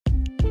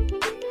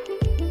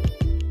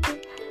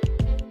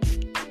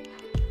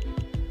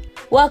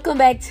Welcome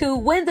back to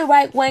When the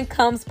Right One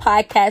Comes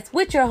podcast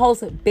with your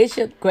host,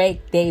 Bishop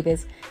Greg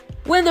Davis.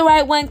 When the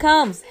Right One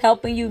Comes,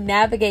 helping you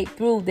navigate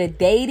through the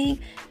dating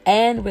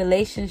and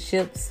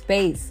relationship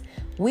space.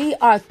 We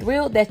are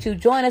thrilled that you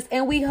join us,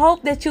 and we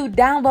hope that you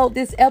download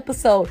this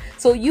episode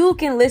so you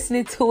can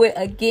listen to it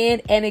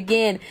again and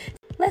again.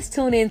 Let's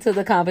tune into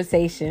the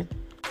conversation.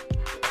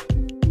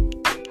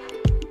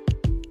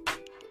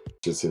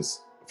 Just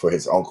for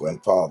his uncle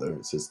and father.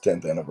 It's his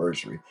 10th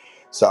anniversary.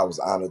 So I was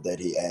honored that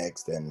he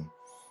asked, and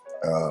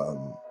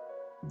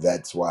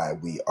that's why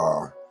we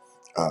are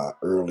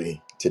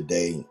early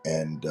today.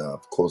 And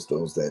of course,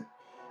 those that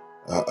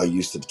are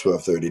used to the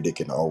 12:30, they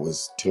can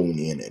always tune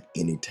in at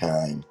any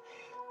time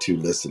to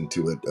listen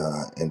to it.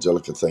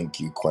 Angelica,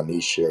 thank you.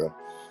 Quanisha,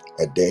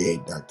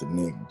 Ade, Dr.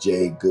 Nick,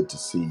 Jay, good to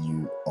see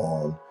you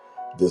on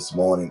this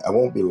morning. I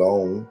won't be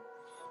long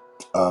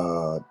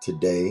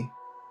today.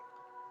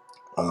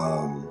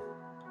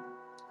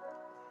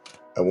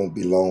 I won't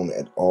be long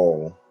at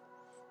all.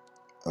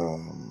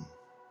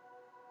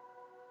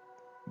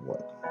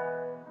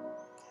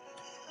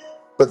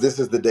 But this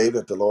is the day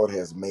that the Lord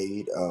has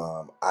made.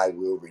 I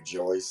will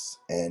rejoice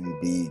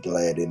and be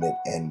glad in it.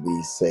 And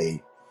we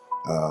say,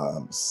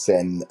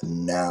 send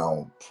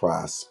now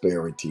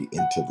prosperity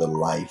into the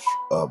life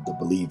of the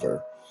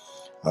believer.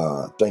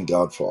 Thank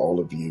God for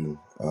all of you,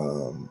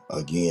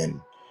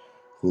 again,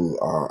 who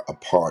are a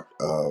part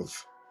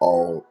of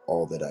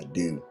all that I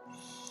do.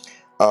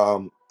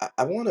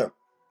 I want to,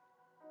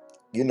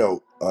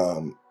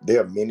 there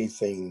are many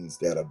things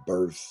that are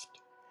birthed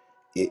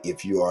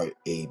if you are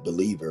a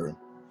believer.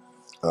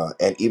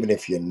 And even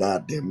if you're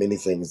not, there are many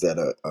things that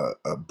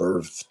are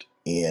birthed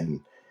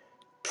in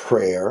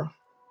prayer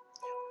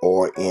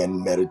or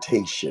in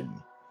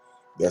meditation.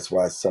 That's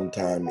why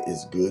sometimes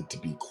it's good to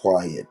be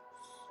quiet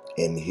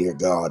and hear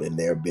God. And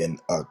there have been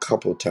a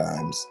couple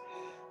times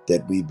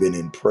that we've been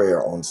in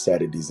prayer on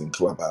Saturdays in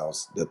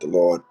Clubhouse that the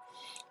Lord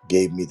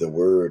gave me the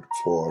word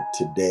for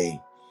today.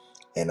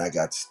 And I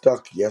got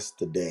stuck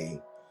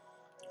yesterday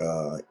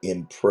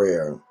in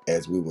prayer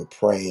as we were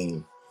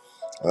praying.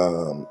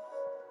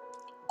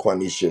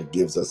 Quanisha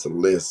gives us a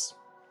list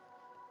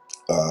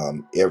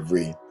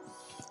every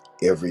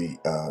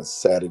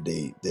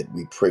Saturday that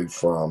we pray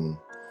from,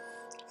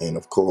 and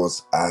of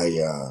course I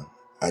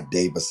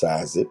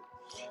Davidsize it,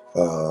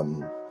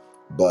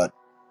 but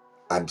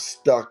I'm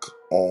stuck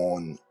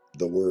on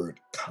the word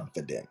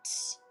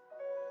confidence.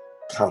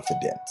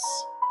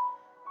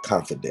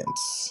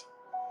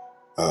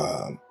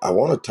 I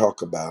want to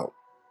talk about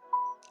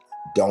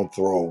don't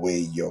throw away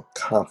your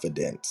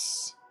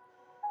confidence,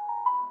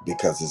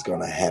 because it's going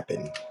to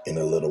happen in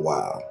a little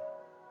while.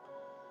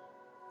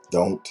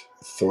 Don't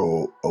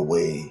throw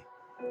away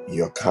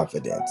your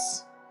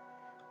confidence.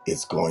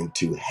 It's going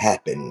to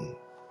happen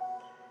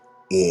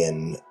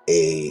in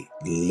a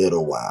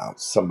little while.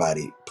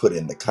 Somebody put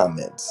in the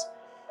comments,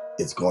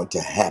 it's going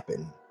to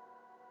happen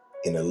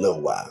in a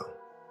little while.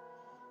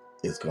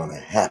 It's going to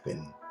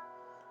happen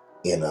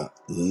in a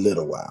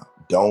little while.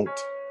 Don't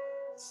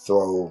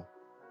throw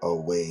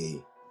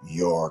away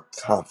your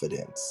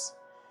confidence.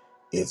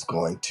 It's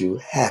going to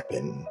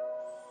happen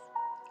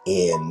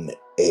in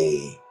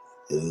a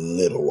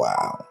little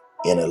while.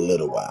 In a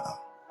little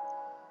while.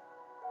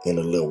 In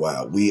a little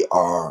while. We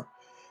are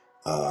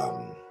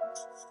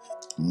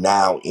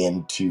now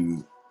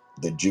into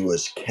the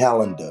Jewish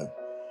calendar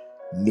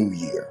New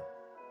Year.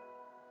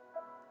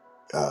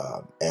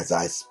 As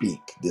I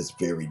speak this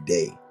very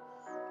day,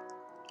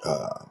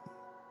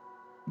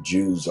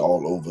 Jews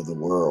all over the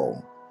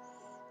world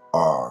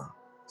are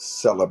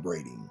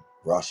celebrating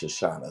Rosh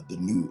Hashanah, the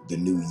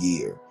new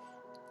year,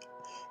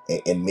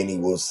 and many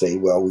will say,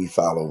 "Well, we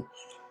follow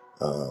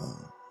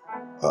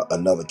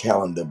another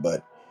calendar,"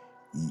 but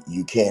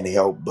you can't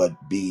help but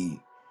be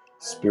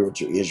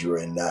spiritual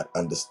Israel and not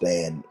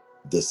understand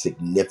the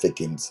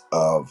significance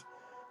of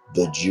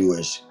the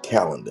Jewish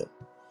calendar.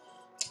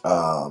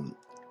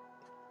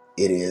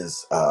 It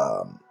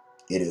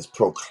is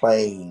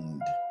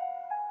proclaimed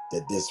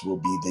that this will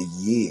be the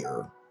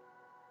year,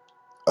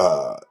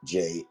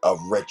 Jay, of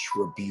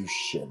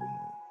retribution.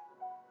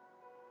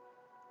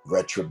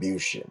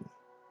 Retribution.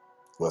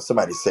 Well,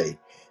 somebody say,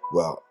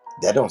 well,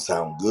 that don't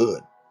sound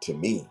good to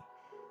me.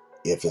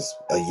 If it's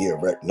a year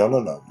of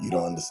no, you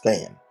don't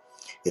understand.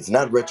 It's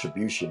not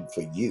retribution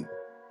for you,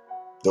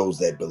 those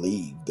that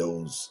believe,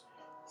 those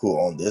who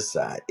are on this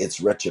side. It's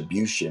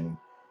retribution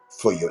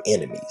for your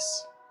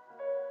enemies.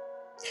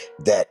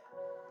 That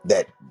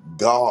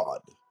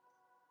God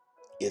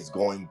is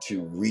going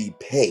to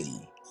repay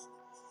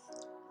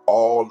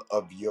all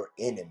of your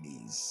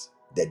enemies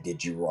that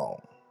did you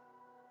wrong.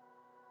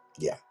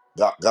 Yeah,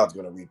 God's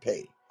going to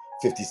repay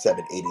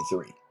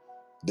 5783,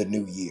 the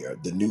new year,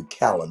 the new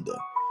calendar.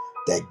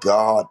 That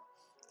God,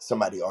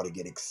 somebody ought to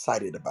get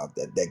excited about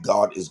that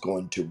God is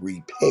going to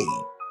repay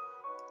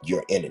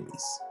your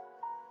enemies.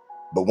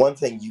 But one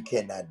thing you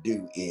cannot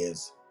do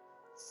is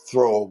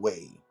throw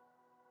away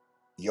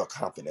your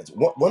confidence.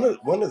 One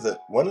of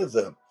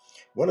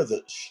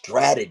the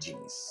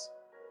strategies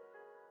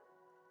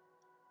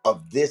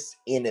of this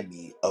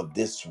enemy of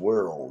this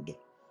world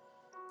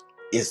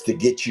is to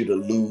get you to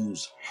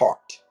lose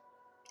heart.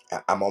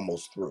 I'm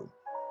almost through.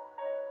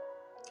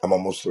 I'm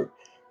almost through.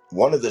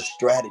 One of the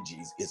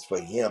strategies is for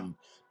him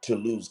to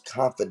lose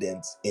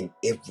confidence in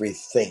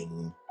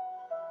everything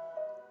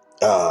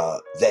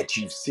that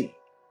you see.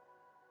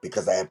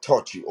 Because I have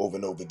taught you over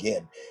and over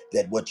again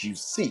that what you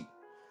see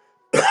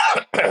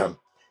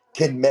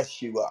can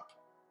mess you up.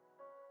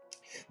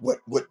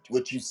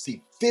 What you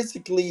see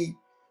physically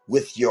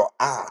with your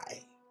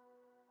eye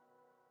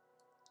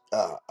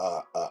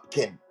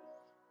can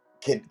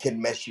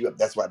mess you up.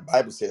 That's why the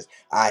Bible says,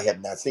 "I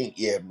have not seen,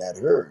 ear have not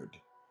heard."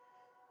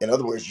 In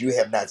other words, you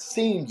have not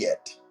seen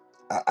yet.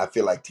 I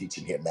feel like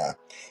teaching here now.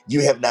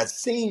 You have not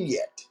seen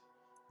yet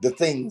the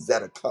things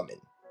that are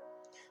coming.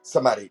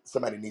 Somebody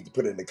needs to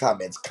put it in the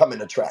comments.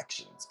 Coming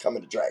attractions.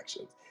 Coming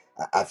attractions.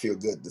 I feel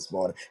good this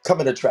morning.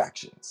 Coming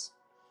attractions.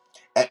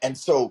 And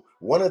so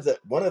one of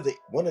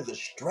the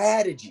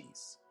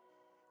strategies,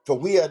 for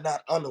we are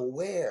not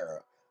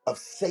unaware of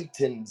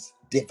Satan's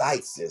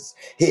devices,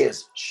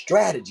 his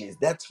strategies.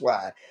 That's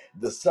why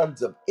the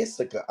sons of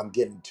Issachar, I'm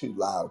getting too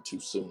loud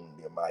too soon,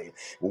 Nehemiah.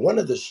 One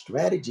of the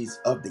strategies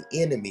of the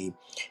enemy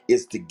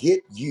is to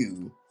get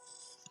you,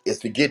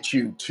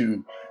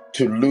 to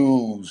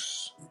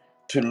lose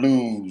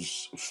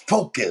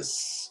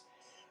focus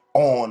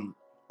on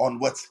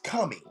what's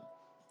coming.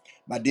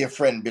 My dear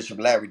friend Bishop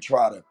Larry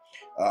Trotter,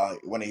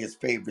 one of his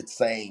favorite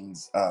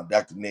sayings,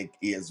 Dr. Nick,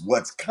 is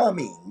what's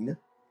coming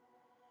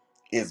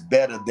is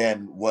better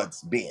than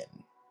what's been.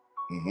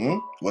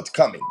 What's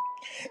coming.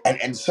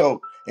 And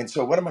so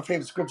one of my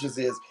favorite scriptures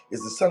is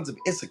the sons of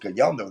Issachar.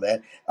 Y'all know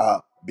that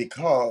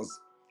because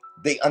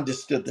they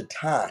understood the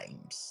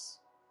times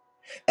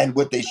and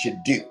what they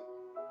should do.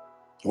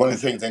 One of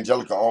the things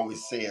Angelica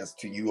always says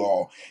to you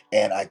all,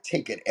 and I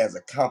take it as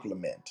a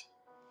compliment,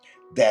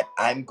 that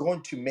I'm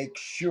going to make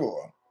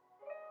sure,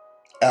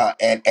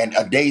 and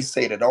Ade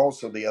said it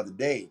also the other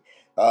day,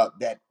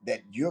 that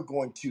you're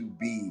going to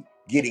be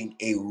getting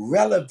a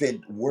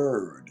relevant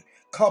word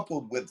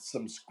coupled with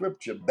some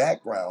scripture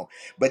background,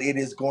 but it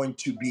is going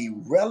to be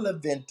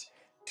relevant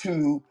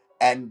to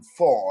and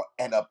for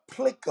and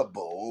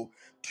applicable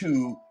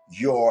to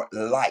your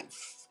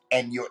life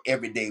and your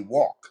everyday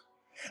walk.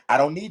 I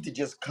don't need to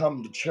just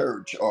come to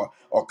church or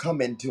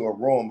come into a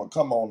room or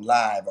come on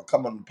live or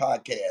come on the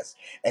podcast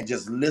and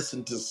just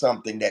listen to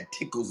something that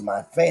tickles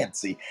my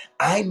fancy.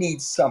 I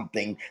need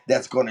something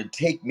that's going to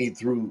take me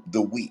through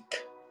the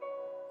week.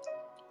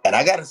 And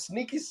I got a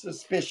sneaky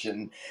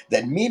suspicion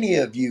that many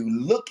of you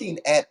looking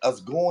at us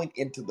going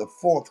into the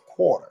fourth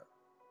quarter,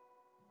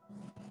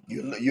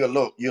 you're a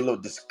little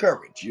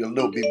discouraged. You're a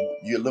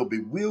little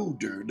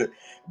bewildered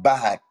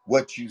by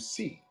what you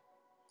see.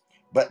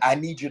 But I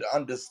need you to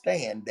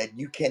understand that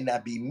you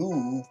cannot be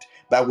moved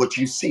by what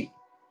you see.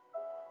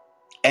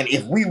 And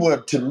if we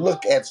were to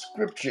look at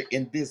scripture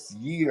in this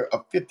year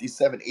of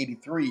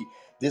 5783,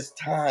 this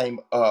time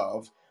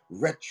of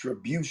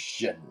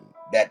retribution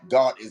that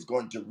God is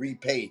going to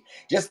repay,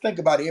 just think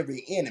about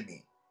every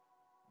enemy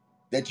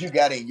that you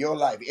got in your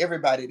life,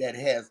 everybody that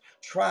has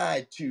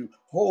tried to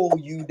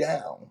hold you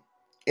down,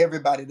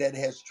 everybody that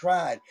has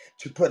tried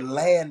to put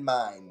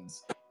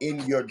landmines in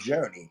your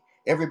journey,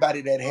 everybody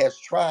that has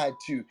tried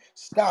to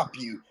stop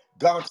you.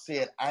 God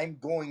said, I'm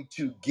going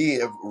to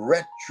give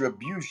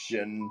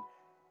retribution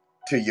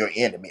to your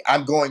enemy.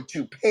 I'm going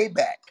to pay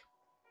back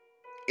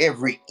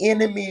every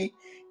enemy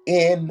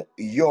in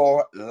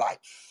your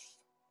life.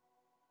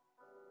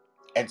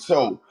 And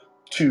so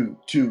to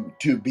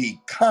be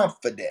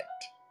confident,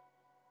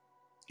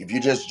 if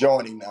you're just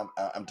joining,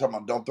 I'm talking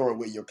about don't throw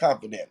away your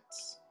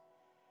confidence,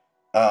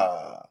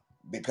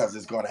 because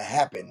it's going to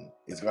happen.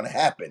 It's going to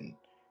happen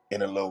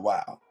in a little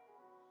while.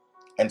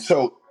 And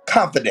so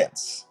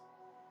confidence,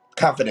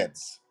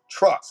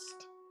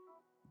 trust,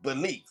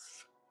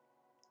 belief,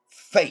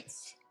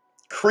 faith,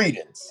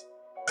 credence,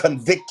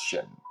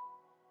 conviction.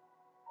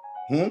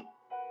 Let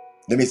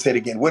me say it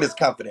again. What is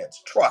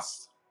confidence?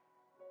 Trust,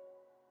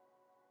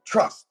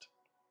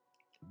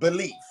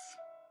 belief,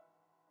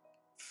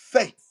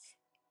 faith.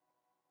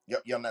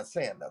 Y'all not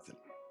saying nothing,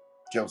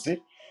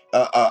 Josie.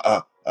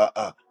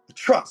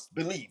 Trust,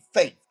 belief,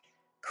 faith,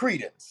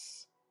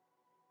 credence,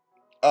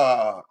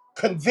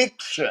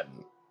 conviction.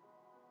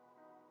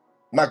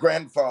 My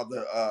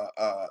grandfather,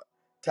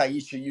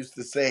 Taisha, used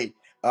to say,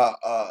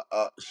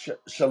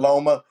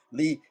 Shaloma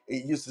Lee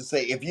used to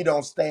say, if you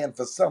don't stand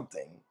for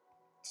something,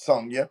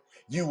 Sonia,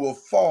 you will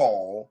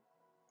fall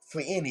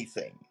for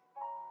anything.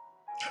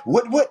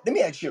 What? Let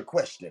me ask you a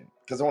question,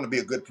 because I want to be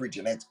a good preacher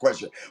and ask a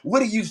question.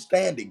 What are you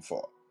standing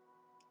for?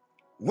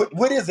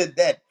 What is it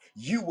that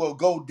you will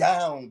go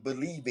down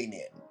believing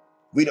in?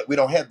 We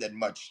don't have that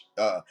much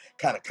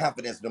kind of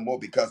confidence no more,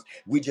 because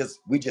we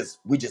just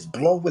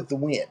blow with the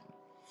wind.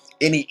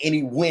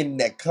 Any wind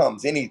that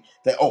comes, anything.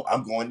 Oh,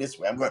 I'm going this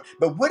way. I'm going.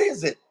 But what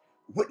is it?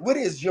 What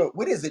is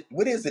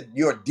it?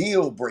 Your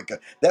deal breaker?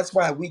 That's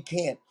why we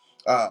can't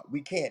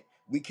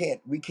we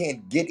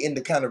can't get in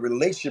the kind of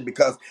relationship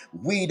because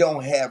we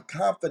don't have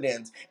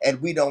confidence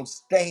and we don't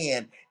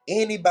stand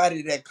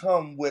anybody that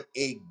come with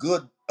a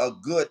good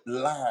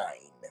line,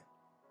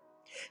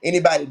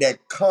 anybody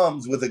that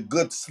comes with a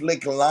good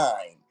slick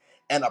line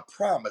and a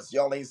promise,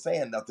 y'all ain't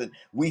saying nothing,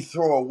 we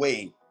throw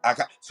away.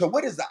 So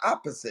what is the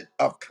opposite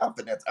of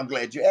confidence? I'm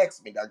glad you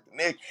asked me, Dr.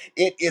 Nick.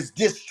 It is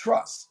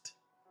distrust.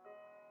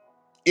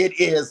 It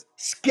is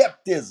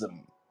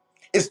skepticism.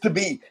 It's to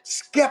be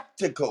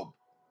skeptical.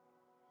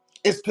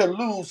 It's to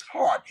lose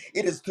heart.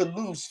 It is to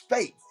lose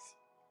faith.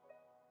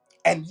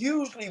 And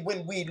usually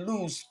when we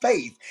lose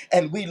faith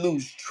and we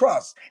lose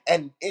trust,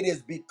 and it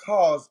is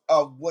because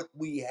of what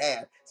we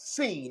have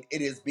seen,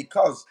 it is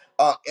because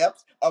of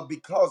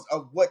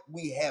what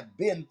we have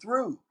been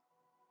through.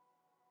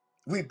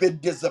 We've been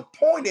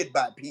disappointed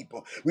by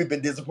people. We've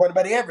been disappointed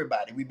by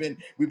everybody. We've been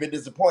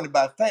disappointed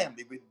by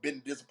family. We've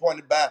been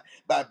disappointed by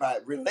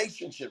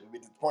relationships. We've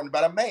been disappointed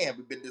by a man.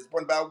 We've been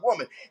disappointed by a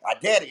woman. Our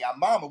daddy, our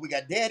mama. We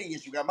got daddy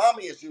issues. We got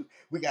mama issues.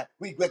 We got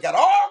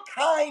all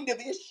kind of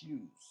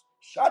issues.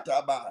 Shut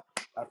up!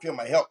 I feel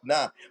my help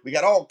now. We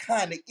got all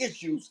kind of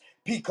issues.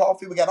 P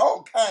coffee. We got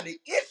all kind of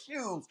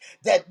issues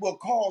that will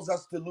cause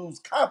us to lose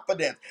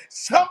confidence.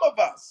 Some of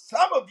us,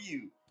 some of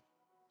you.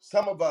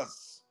 Some of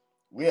us,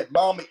 we had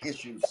mama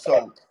issues,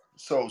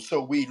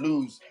 so we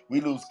lose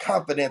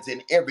confidence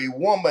in every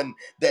woman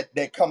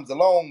that comes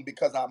along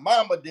because our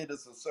mama did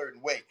us a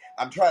certain way.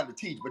 I'm trying to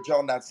teach, but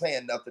y'all not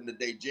saying nothing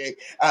today, Jay.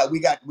 We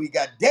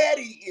got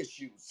daddy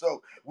issues,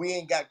 so we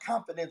ain't got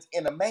confidence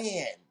in a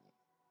man.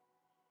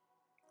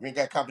 We ain't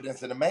got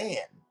confidence in a man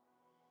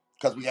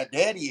because we got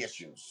daddy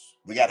issues.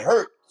 We got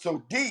hurt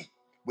so deep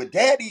with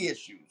daddy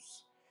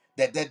issues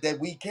that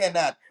we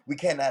cannot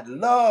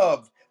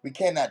love, we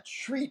cannot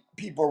treat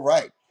people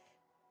right.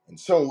 And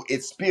so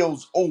it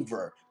spills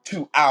over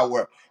to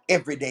our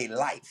everyday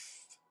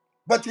life.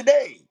 But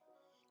today,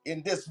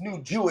 in this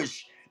new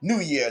Jewish New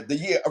Year, the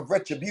year of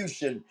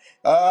retribution,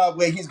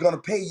 where he's going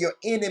to pay your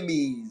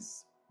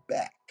enemies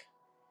back,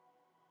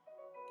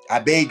 I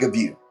beg of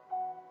you,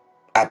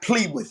 I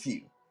plead with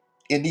you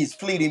in these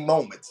fleeting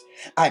moments.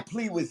 I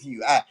plead with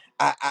you. I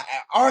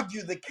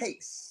argue the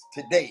case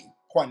today,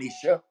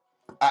 Quanisha.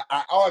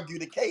 I argue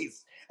the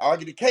case. I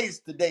argue the case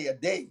today, a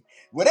day.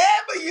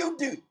 Whatever you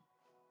do,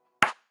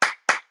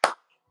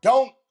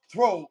 don't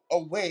throw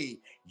away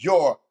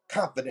your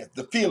confidence,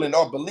 the feeling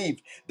or belief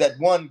that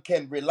one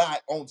can rely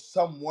on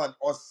someone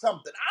or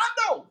something. I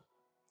know.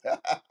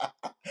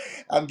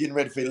 I'm getting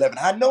ready for 11.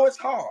 I know it's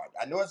hard.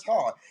 I know it's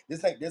hard.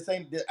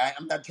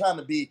 I'm not trying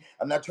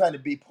to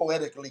be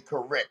poetically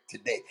correct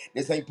today.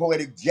 This ain't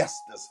poetic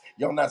justice.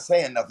 Y'all not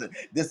saying nothing.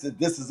 This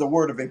is a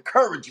word of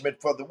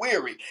encouragement for the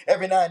weary.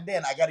 Every now and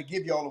then I got to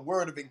give y'all a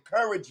word of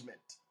encouragement.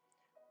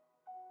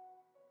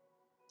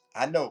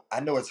 I know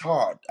it's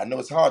hard. I know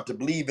it's hard to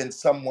believe in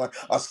someone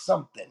or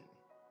something.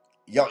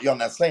 Y'all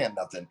not saying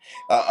nothing.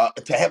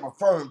 To have a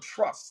firm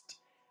trust.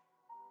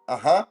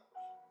 Uh-huh.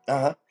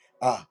 Uh-huh.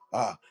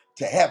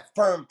 To have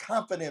firm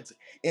confidence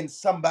in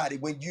somebody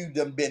when you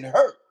done been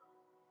hurt.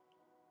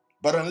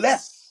 But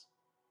unless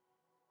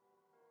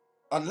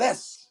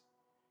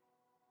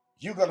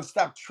you're gonna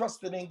stop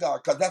trusting in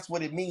God, because that's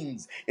what it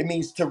means. It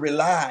means to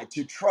rely,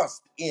 to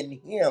trust in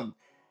Him.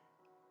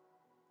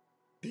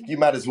 Then you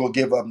might as well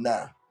give up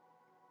now.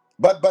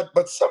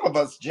 But some of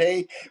us,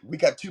 Jay, we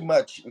got too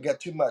much. We got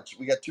too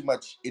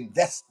much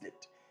invested.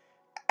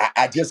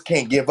 I just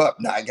can't give up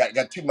now. I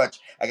got too much.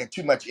 I got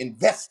too much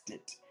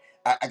invested.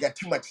 I got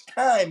too much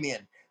time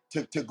in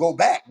to go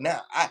back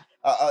now.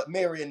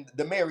 Mary.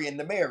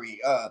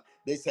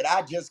 They said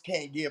I just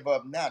can't give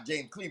up now.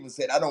 James Cleveland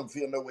said I don't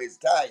feel no ways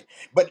tired.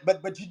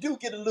 But you do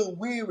get a little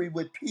weary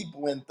with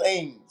people and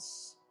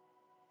things.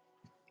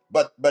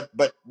 But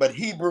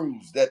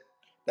Hebrews that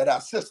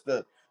our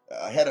sister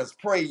had us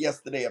pray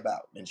yesterday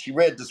about, and she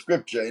read the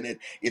scripture, and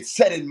it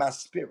set in my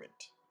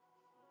spirit.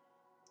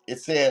 It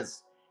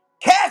says,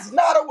 "Cast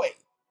not away."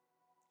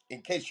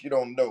 In case you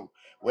don't know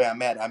where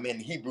I'm at, I'm in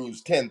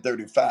Hebrews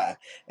 10:35,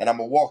 and I'm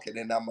gonna walk it,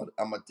 and I'm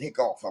gonna take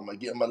off. I'm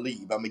gonna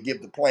leave. I'm gonna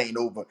give the plane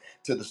over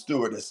to the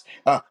stewardess.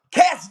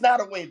 Cast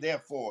not away,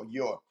 therefore,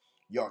 your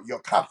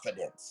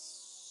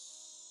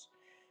confidence.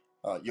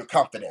 Your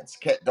confidence.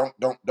 Don't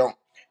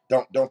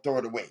throw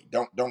it away.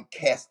 Don't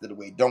cast it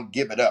away. Don't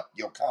give it up.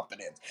 Your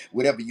confidence.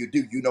 Whatever you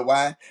do, you know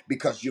why?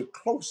 Because you're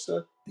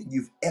closer than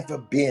you've ever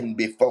been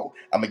before.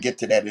 I'm gonna get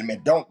to that in a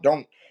minute.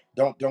 Don't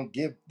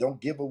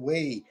give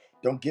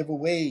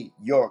away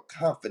your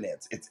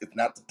confidence. It's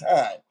not the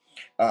time.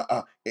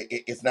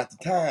 It's not the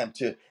time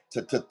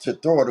to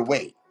throw it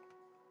away.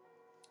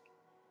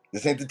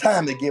 This ain't the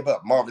time to give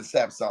up. Marvin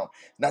Sapp song.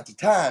 Not the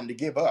time to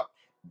give up.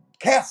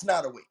 Cast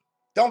not away.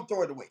 Don't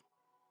throw it away.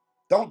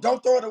 Don't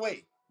throw it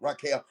away,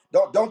 Raquel.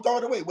 Don't throw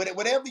it away.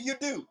 Whatever you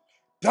do,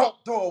 don't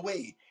throw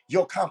away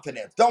your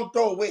confidence. Don't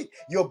throw away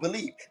your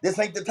belief. This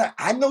ain't the time.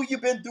 I know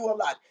you've been through a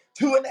lot.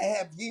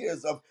 2.5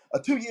 years of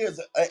 2 years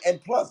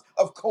and plus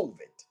of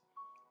COVID.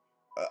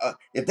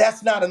 If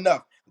that's not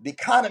enough, the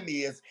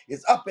economy is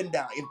up and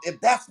down.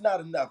 If that's not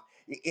enough,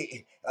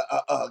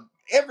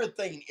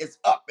 everything is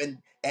up, and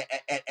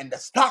the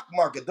stock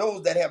market,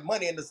 those that have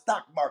money in the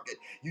stock market,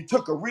 you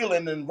took a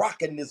reeling and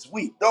rocking this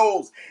week.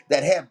 Those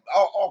that have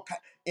all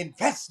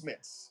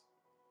investments,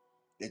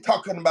 they're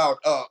talking about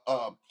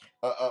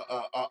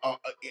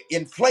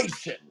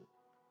inflation.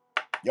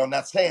 Y'all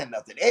not saying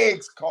nothing.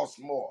 Eggs cost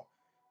more.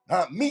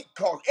 Meat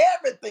costs,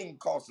 everything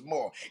costs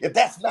more. If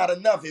that's not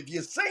enough, if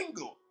you're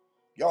single,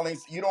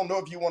 you don't know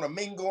if you want to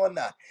mingle or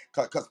not.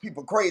 Cause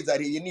people crazy out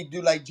here. You need to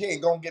do like Jay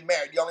and go and get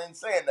married. Y'all ain't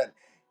saying nothing.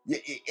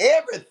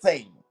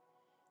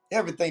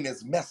 Everything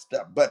is messed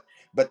up. But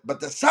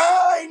the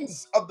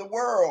signs of the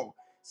world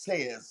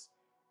says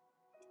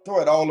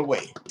throw it all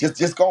away.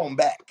 Just go on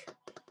back.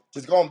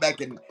 Just going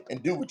back and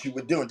do what you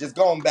were doing. Just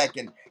going back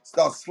and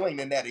start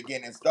slinging that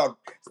again, and start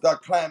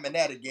climbing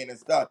that again, and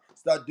start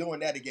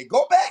doing that again.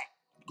 Go back.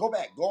 Go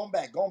back. Go on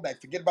back. Go on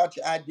back. Forget about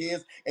your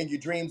ideas and your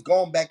dreams.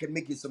 Go on back and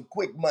make you some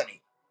quick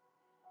money.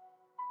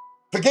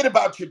 Forget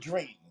about your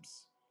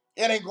dreams.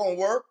 It ain't gonna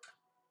work.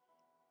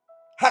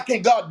 How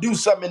can God do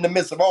something in the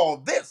midst of all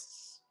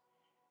this?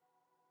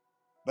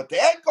 But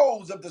the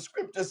echoes of the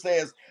scripture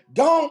says,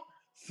 don't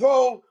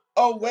throw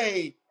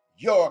away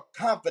your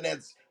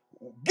confidence.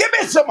 Give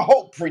me some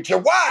hope, preacher.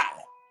 Why?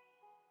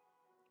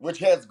 Which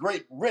has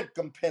great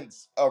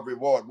recompense of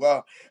reward.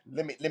 Well,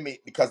 let me,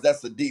 because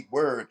that's a deep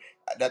word.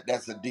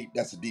 That's a deep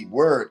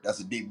word. That's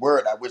a deep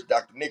word. I wish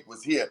Dr. Nick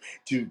was here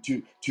to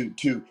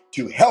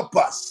help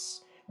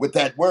us with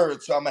that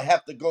word. So I'm gonna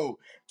have to go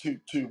to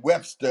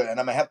Webster, and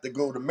I'm gonna have to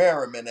go to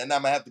Merriman, and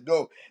I'm gonna have to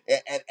go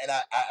and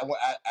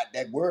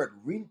that word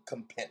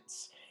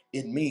recompense.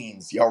 It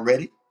means, y'all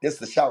ready? This is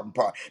the shouting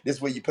part. This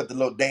is where you put the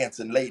little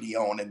dancing lady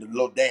on and the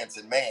little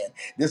dancing man.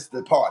 This is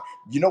the part.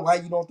 You know why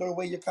you don't throw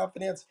away your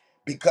confidence?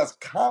 Because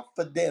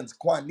confidence,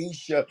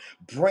 Quanisha,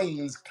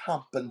 brings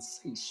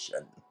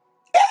compensation.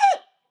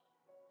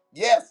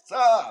 Yes,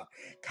 sir.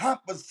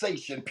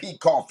 Compensation, P.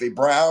 Coffee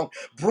Brown,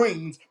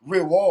 brings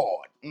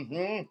reward.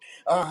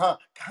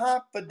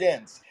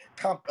 Confidence,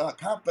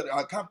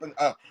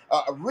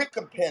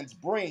 recompense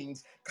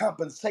brings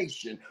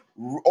compensation,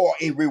 or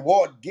a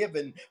reward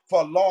given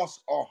for loss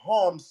or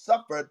harm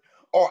suffered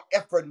or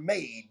effort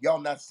made. Y'all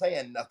not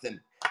saying nothing.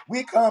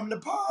 We come to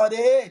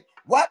party.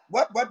 What?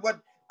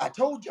 I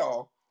told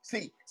y'all.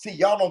 See,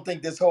 y'all don't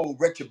think this whole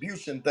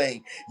retribution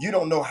thing, you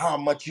don't know how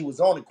much you was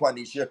on it,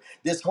 Quanisha.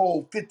 This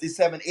whole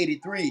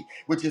 5783,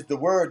 which is the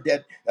word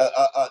that,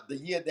 the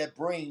year that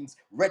brings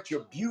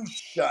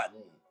retribution.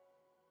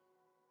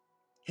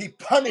 He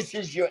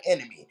punishes your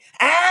enemy.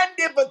 And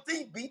if a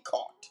thief be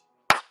caught,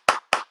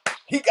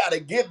 he got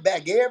to give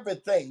back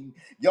everything.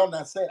 Y'all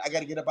not saying, I got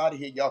to get up out of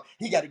here, y'all.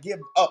 He got to give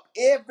up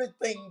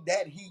everything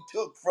that he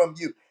took from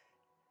you.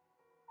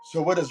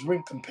 So what does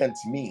recompense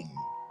mean?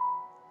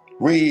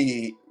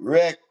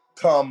 Recompense,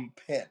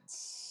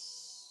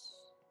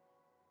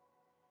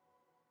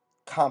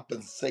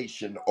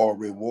 compensation or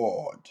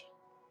reward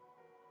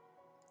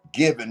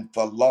given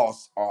for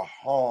loss or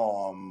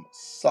harm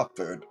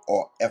suffered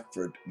or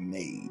effort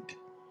made.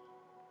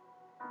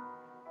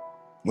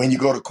 When you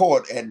go to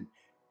court and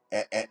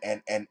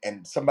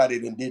somebody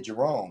done did you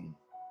wrong,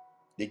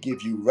 they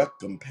give you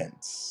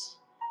recompense.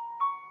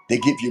 They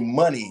give you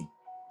money.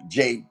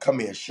 Jay, come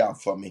here,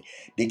 shout for me.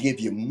 They give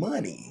you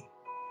money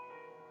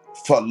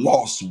for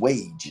lost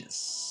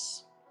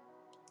wages.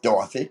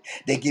 Dorothy,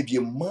 they give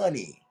you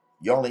money.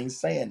 Y'all ain't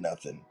saying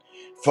nothing.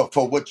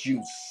 For what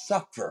you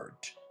suffered.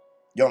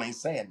 Y'all ain't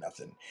saying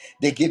nothing.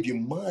 They give you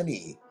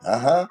money,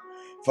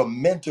 for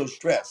mental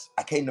stress.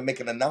 I came to make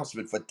an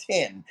announcement for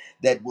 10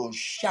 that will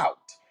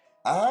shout.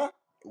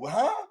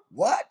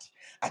 What?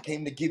 I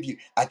came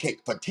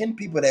for 10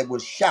 people that will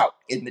shout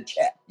in the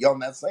chat. Y'all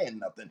not saying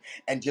nothing.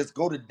 And just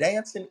go to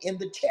dancing in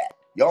the chat.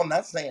 Y'all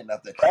not saying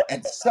nothing.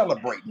 And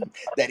celebrating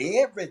that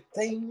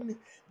everything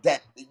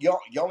that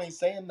y'all ain't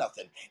saying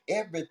nothing.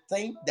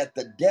 Everything that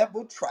the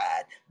devil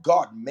tried,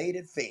 God made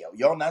it fail.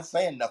 Y'all not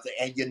saying nothing.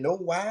 And you know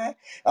why?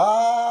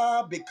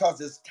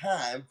 Because it's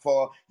time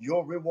for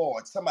your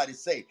reward. Somebody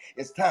say,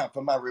 it's time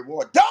for my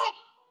reward. Don't!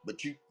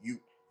 But you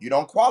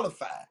don't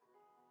qualify.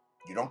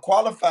 You don't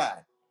qualify.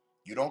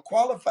 You don't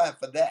qualify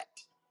for that.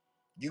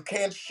 You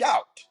can't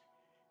shout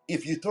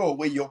if you throw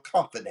away your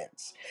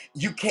confidence.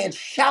 You can't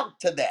shout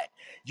to that.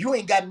 You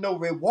ain't got no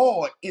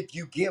reward if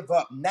you give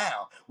up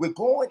now. We're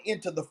going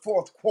into the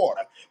fourth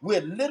quarter.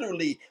 We're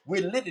literally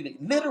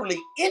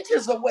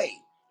inches away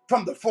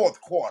from the fourth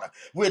quarter.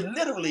 We're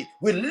literally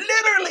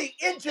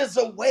inches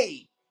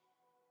away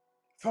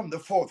from the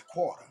fourth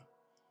quarter.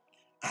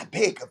 I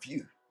beg of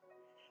you.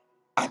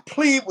 I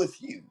plead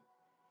with you.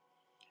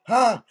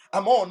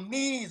 I'm on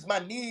my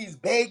knees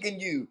begging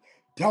you.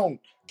 Don't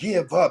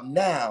give up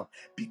now,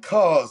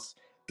 because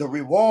the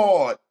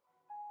reward,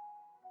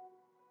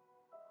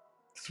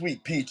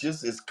 sweet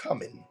peaches, is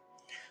coming.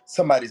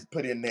 Somebody's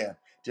put in there.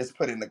 Just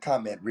put in the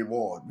comment,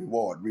 reward,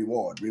 reward,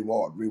 reward,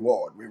 reward,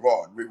 reward,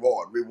 reward,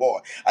 reward,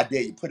 reward. I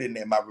dare you, put in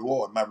there, my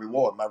reward, my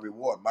reward, my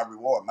reward, my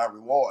reward, my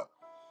reward.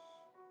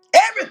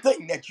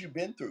 Everything that you've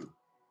been through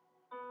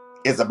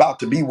is about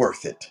to be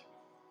worth it.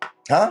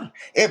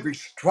 Every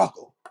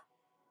struggle.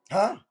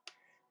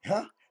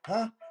 Huh?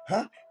 Huh?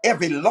 Huh?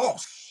 Every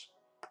loss.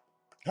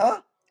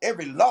 Huh?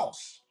 Every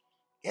loss.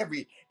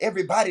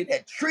 Everybody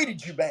that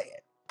treated you bad.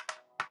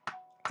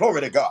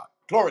 Glory to God.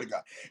 Glory to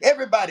God.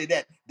 Everybody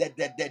that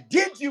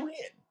did you in.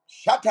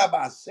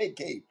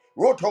 Shatabaseke.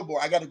 Rotobo.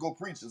 I gotta go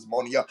preach this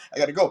morning, y'all. I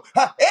gotta go.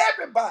 Huh?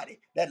 Everybody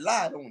that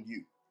lied on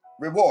you.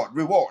 Reward,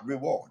 reward,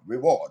 reward,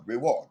 reward,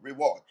 reward,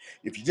 reward.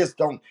 If you just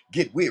don't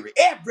get weary,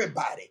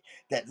 everybody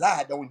that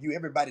lied on you,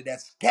 everybody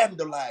that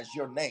scandalized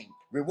your name,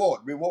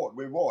 reward, reward,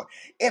 reward.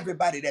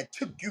 Everybody that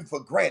took you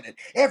for granted,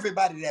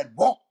 everybody that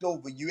walked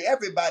over you,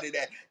 everybody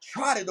that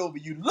trotted over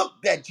you,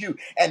 looked at you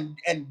and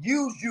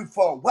used you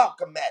for a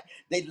welcome mat.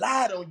 They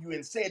lied on you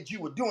and said you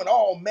were doing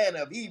all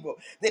manner of evil.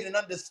 They didn't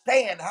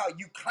understand how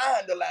you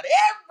climbed the ladder.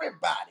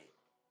 Everybody.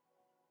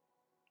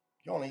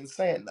 You ain't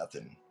saying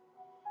nothing.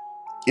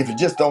 If you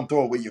just don't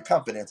throw away your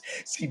confidence.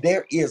 See,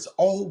 there is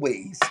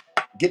always,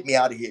 get me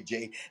out of here,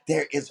 Jay.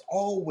 There is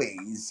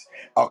always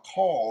a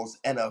cause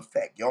and an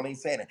effect. Y'all ain't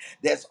saying it.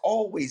 There's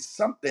always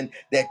something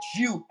that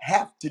you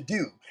have to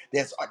do.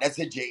 That's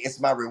it, Jay. It's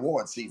my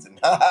reward season.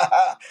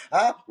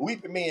 Huh?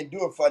 Weeping may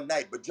endure for a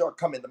night, but joy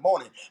come in the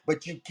morning.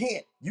 But you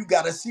can't. You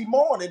gotta see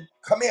morning.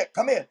 Come here,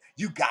 come here.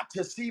 You got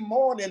to see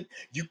morning.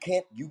 You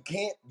can't. You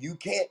can't.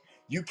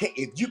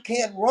 If you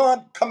can't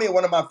run, come here.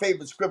 One of my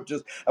favorite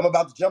scriptures. I'm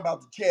about to jump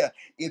out the chair.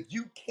 If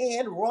you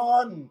can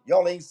run,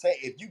 y'all ain't saying,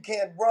 if you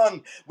can't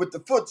run with the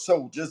foot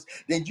soldiers,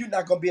 then you're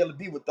not going to be able to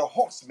be with the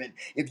horsemen.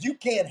 If you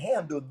can't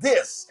handle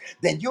this,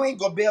 then you ain't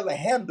going to be able to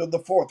handle the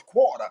fourth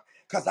quarter.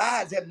 Because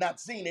eyes have not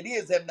seen it,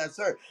 ears have not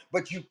heard.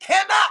 But you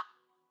cannot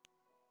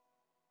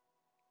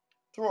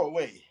throw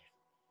away,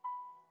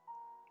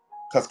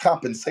 because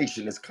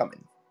compensation is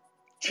coming.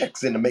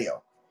 Checks in the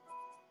mail.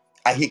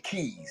 I hear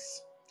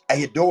keys. I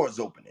hear doors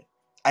opening.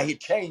 I hear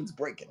chains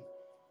breaking.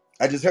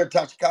 I just heard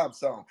Tasha Cobb's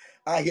song.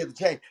 I hear the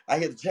chain. I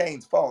hear the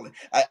chains falling.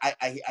 I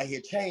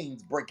hear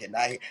chains breaking.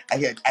 I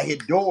hear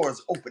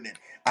doors opening.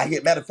 I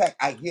hear, matter of fact,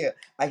 I hear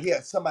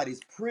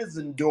somebody's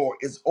prison door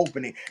is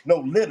opening. No,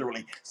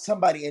 literally,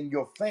 somebody in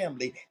your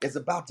family is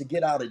about to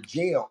get out of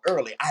jail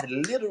early. I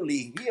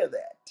literally hear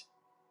that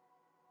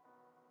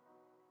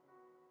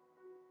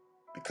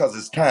because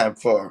it's time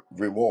for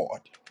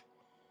reward.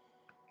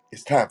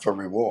 It's time for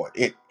reward.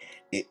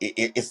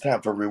 It's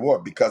time for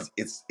reward because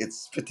it's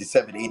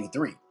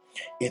 5783.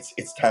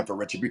 It's time for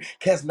retribution.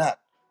 Cast not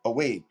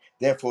away,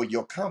 therefore,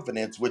 your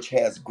confidence, which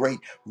has great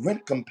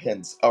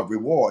recompense of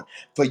reward,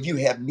 for you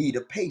have need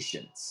of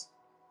patience.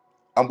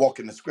 I'm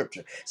walking the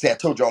scripture. See, I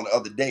told y'all the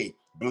other day,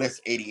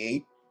 Bliss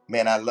 88.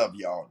 Man, I love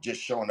y'all.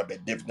 Just showing up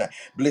at different times.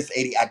 Bliss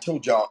 80. I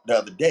told y'all the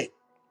other day.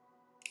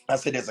 I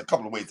said there's a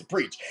couple of ways to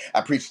preach.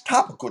 I preached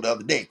topical the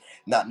other day.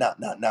 Now.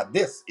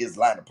 This is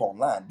line upon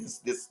line.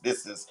 This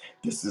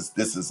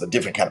is a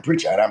different kind of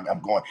preacher. And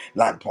I'm going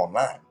line upon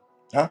line,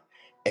 huh?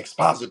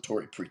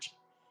 Expository preaching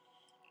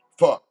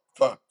for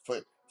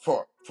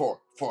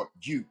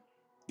you.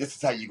 This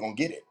is how you're gonna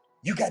get it.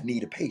 You got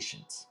need of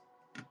patience.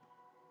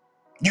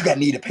 You got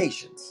need of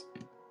patience.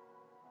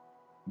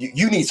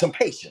 You need some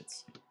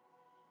patience.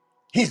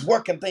 He's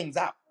working things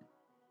out.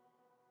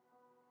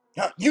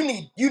 Huh? You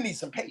need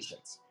some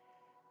patience.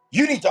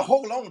 You need to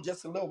hold on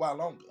just a little while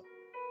longer.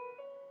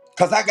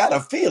 Cause I got a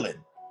feeling.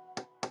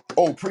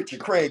 Old preacher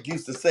Craig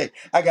used to say,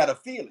 I got a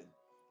feeling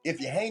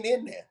if you hang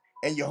in there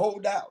and you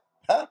hold out,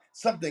 huh?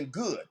 Something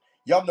good.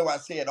 Y'all know I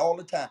say it all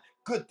the time.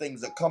 Good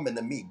things are coming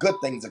to me. Good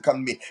things are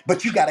coming to me.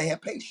 But you got to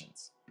have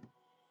patience.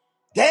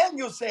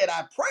 Daniel said,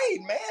 I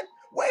prayed, man.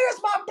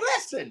 Where's my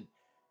blessing?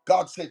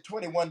 God said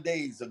 21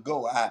 days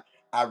ago,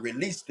 I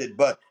released it,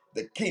 but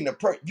the kingdom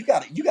prayer, you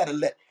gotta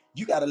let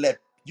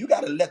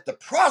the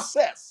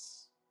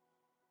process,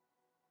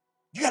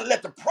 you gotta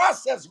let the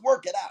process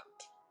work it out.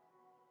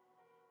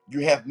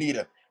 You have need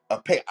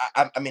of pay.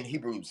 I'm in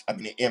Hebrews. I'm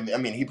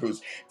in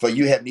Hebrews. For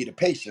you have need of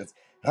patience,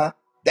 huh?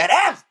 That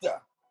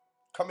after,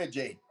 come here,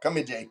 Jay. Come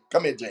here, Jay.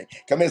 Come here, Jay.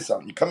 Come here,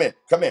 son. You come in.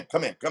 Come in.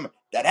 Come in. Come in.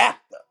 That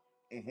after,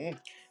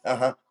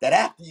 that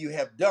after you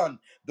have done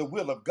the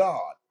will of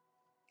God,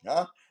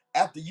 huh?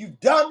 After you've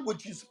done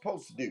what you're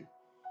supposed to do,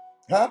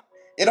 huh?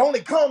 It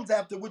only comes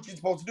after what you're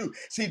supposed to do.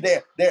 See,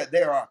 there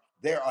are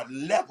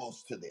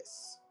levels to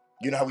this.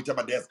 You know how we talk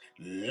about there's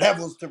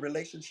levels to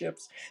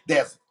relationships?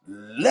 There's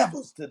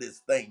levels to this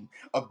thing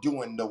of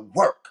doing the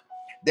work.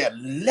 There are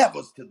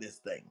levels to this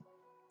thing.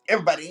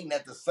 Everybody ain't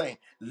at the same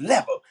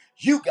level.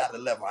 You got a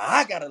level,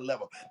 I got a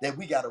level that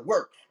we got to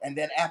work. And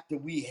then after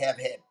we have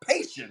had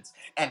patience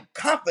and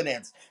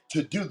confidence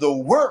to do the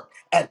work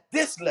at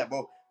this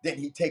level, then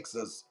he takes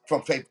us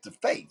from faith to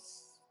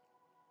faith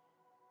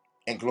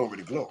and glory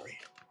to glory.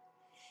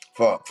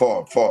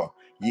 For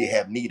ye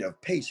have need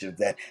of patience,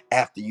 that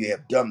after you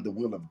have done the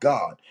will of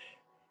God,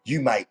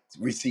 you might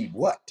receive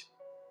what?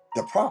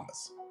 The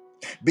promise.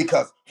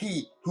 Because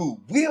he who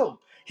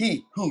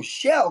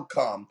shall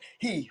come,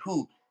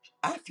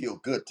 I feel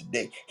good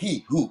today.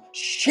 He who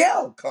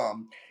shall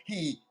come,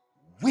 he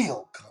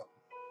will come.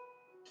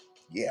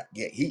 Yeah,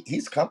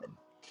 he's coming.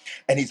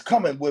 And he's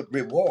coming with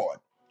reward.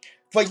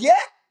 For yet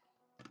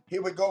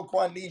Here we go,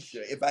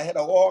 Quanisha. If I had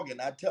an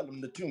organ, I'd tell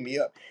them to tune me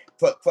up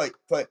for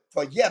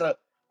yet a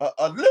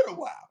little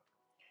while.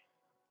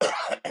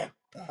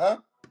 Uh-huh.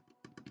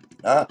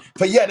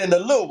 For yet in a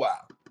little while.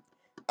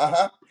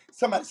 Uh-huh.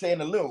 Somebody say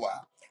in a little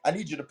while. I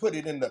need you to put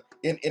it in the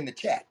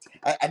chat.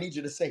 I need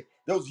you to say,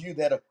 those of you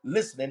that are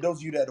listening, those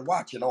of you that are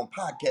watching on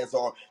podcasts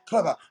or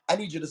Clubhouse, I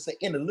need you to say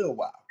in a little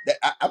while. That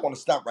I want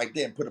to stop right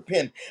there and put a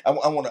pin. I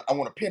want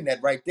to pin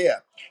that right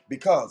there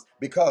because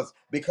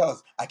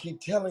I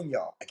keep telling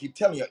y'all,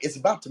 it's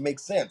about to make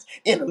sense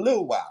in a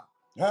little while.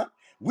 Huh?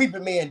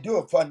 Weeping may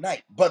endure for a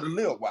night, but a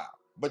little while.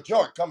 But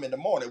joy come in the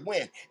morning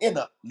when? In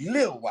a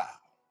little while.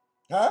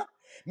 Huh?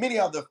 Many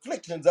are the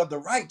afflictions of the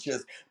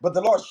righteous, but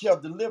the Lord shall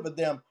deliver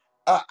them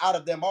out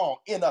of them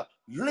all in a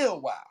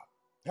little while.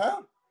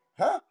 Huh?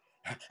 Huh?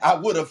 I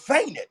would have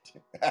fainted,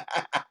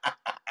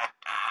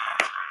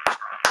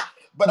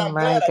 but I'm My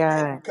glad I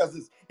didn't God.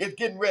 because it's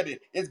getting ready.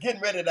 It's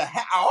getting ready to.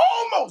 I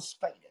almost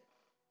fainted.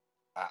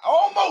 I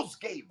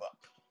almost gave up.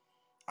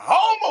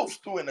 I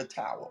almost threw in the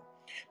towel.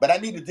 But I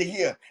needed to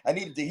hear. I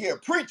needed to hear a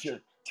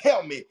preacher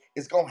tell me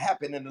it's gonna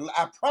happen.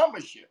 I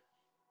promise you.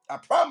 I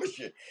promise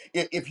you,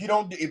 if you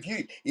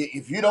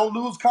don't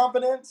lose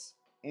confidence,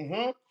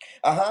 if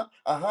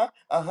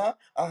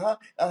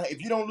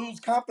you don't lose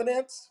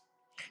confidence,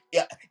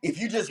 yeah,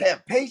 if you just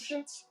have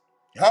patience,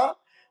 huh,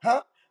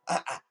 huh,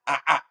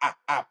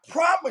 I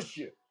promise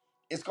you,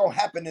 it's gonna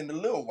happen in a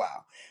little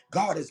while.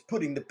 God is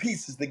putting the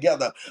pieces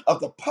together of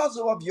the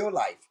puzzle of your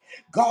life.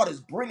 God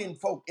is bringing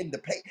folk into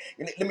pay.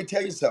 And let me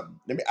tell you something.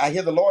 I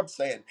hear the Lord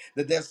saying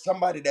that there's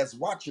somebody that's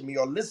watching me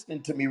or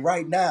listening to me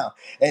right now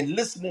and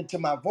listening to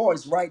my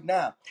voice right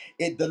now.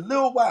 The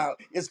little while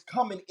is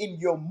coming in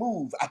your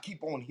move. I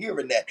keep on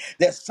hearing that.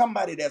 There's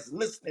somebody that's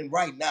listening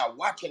right now,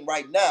 watching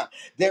right now.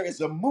 There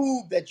is a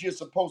move that you're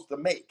supposed to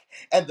make,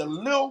 and the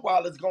little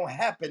while is going to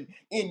happen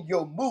in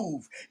your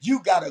move.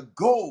 You got to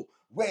go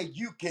where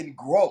you can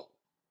grow.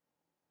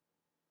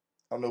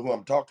 I don't know who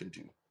I'm talking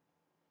to. I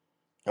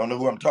don't know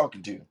who I'm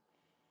talking to,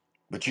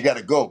 but you got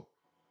to go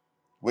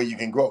where you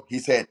can grow. He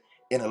said,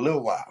 in a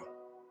little while,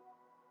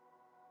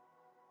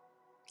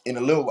 in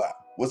a little while,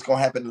 what's going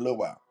to happen in a little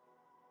while?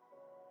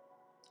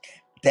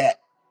 That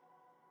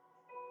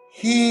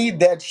he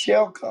that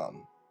shall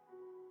come,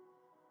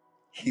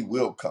 he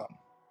will come.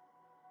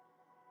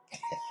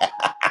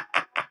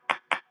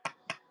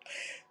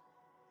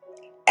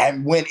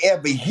 And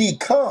whenever he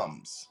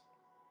comes,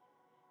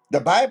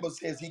 the Bible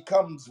says he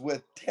comes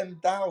with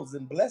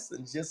 10,000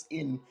 blessings just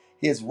in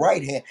his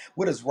right hand.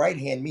 What does right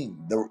hand mean?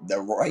 The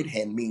right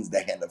hand means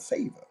the hand of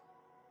favor.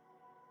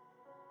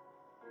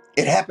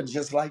 It happens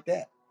just like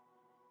that.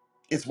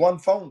 It's one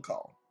phone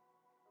call.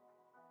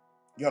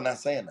 You're not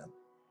saying that.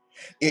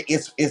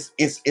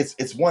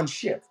 It's one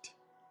shift.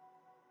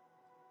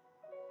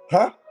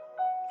 Huh?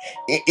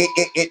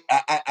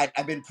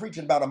 I've been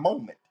preaching about a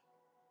moment.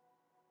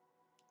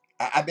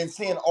 I've been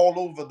seeing all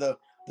over the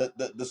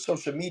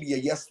social media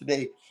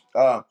yesterday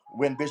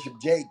when Bishop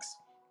Jakes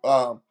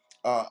um,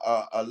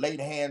 laid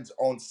hands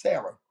on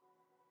Sarah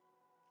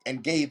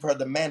and gave her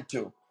the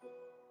mantle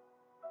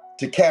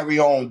to carry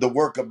on the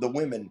work of the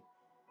women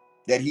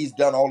that he's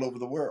done all over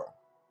the world.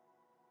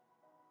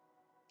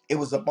 It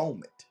was a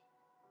moment.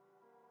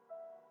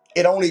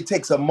 It only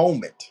takes a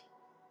moment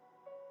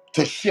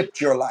to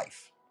shift your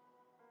life.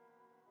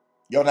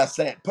 You're not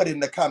saying, put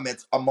in the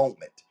comments a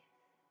moment.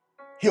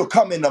 He'll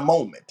come in a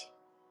moment.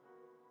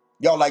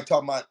 Y'all like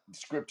talking about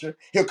scripture?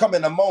 He'll come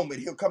in a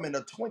moment. He'll come in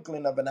a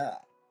twinkling of an eye.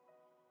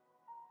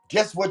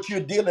 Just what you're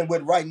dealing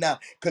with right now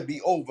could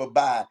be over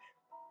by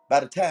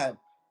the time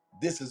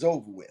this is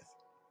over with.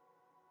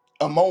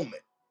 A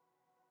moment.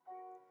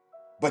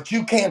 But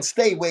you can't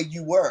stay where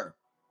you were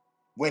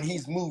when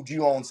he's moved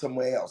you on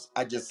somewhere else.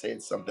 I just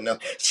said something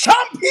else. Some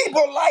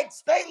people like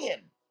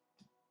staying.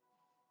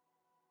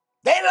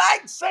 They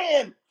like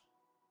saying,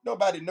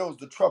 nobody knows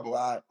the trouble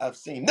I've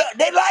seen. No,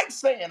 they like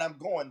saying, I'm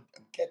going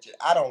to catch it.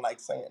 I don't like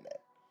saying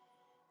that.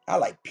 I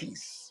like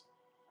peace.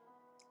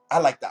 I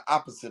like the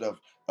opposite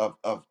of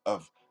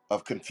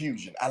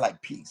confusion. I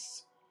like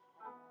peace.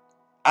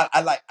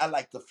 I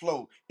like the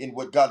flow in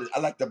what God is.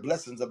 I like the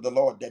blessings of the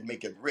Lord that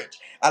make it rich.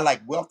 I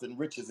like wealth and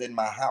riches in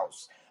my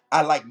house.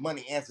 I like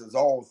money answers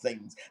all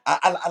things.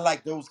 I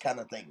like those kind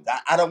of things.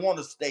 I don't want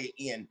to stay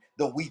in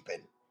the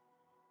weeping.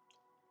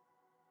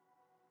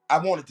 I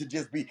want it to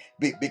just be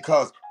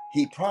because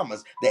he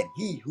promised that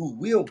he who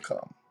will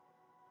come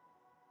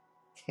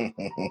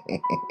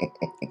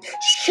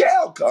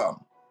shall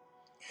come.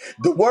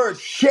 The word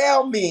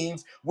shall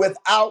means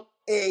without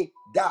a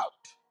doubt.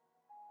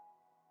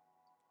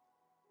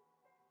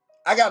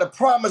 I got a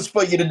promise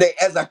for you today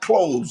as I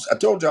close. I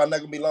told you I'm not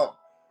going to be long.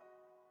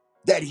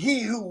 That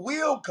he who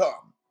will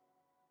come.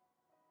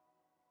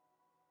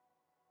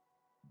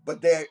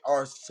 But there's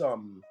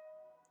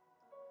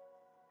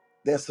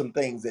some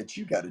things that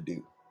you got to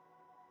do.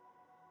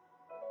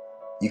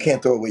 You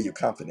can't throw away your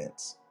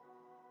confidence.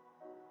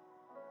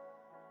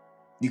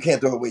 You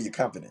can't throw away your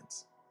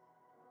confidence.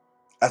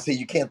 I say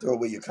you can't throw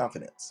away your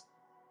confidence.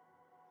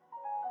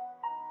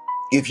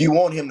 If you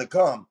want him to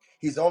come,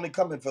 he's only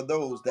coming for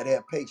those that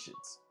have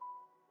patience.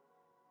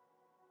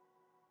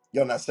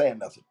 You're not saying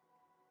nothing,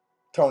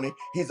 Tony.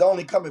 He's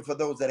only coming for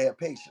those that have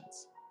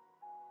patience,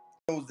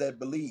 those that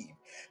believe.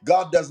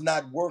 God does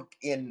not work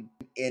in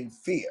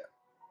fear.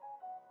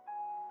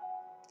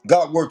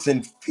 God works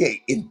in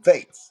faith.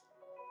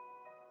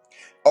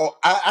 Oh,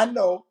 I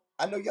know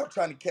y'all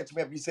trying to catch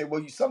me up. You say,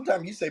 well, you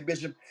sometimes you say,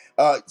 Bishop,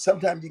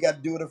 sometimes you got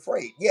to do it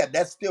afraid. Yeah,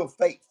 that's still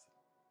faith.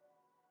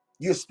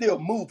 You're still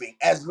moving.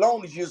 As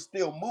long as you're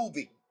still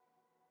moving,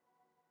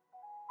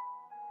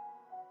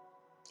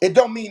 it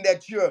don't mean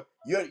that you're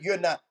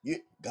not.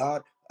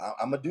 God,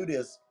 I'm gonna do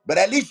this, but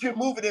at least you're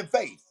moving in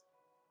faith.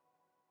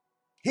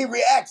 He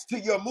reacts to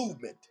your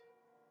movement.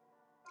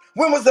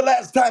 When was the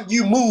last time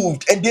you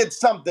moved and did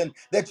something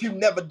that you've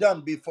never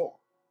done before?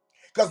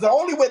 Because the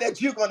only way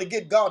that you're going to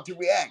get God to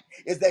react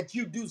is that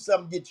you do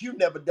something that you've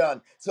never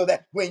done. So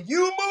that when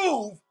you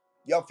move,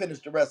 y'all finish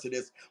the rest of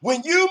this.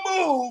 When you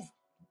move,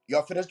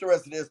 y'all finish the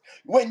rest of this.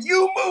 When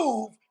you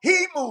move,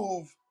 he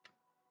move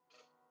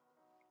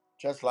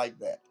just like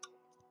that.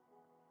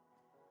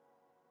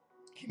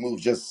 He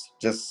moves just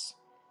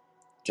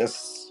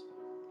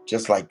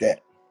like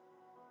that.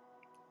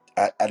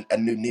 I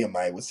knew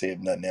Nehemiah would say if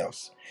nothing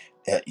else.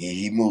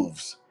 He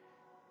moves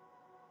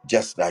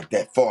just like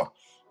that. For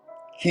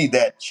he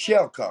that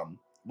shall come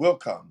will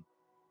come.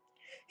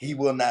 He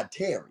will not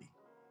tarry.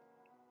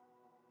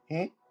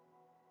 Hmm?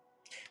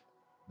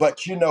 But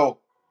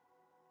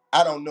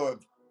I don't know if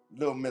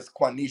little Miss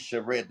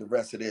Quanisha read the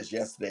rest of this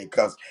yesterday,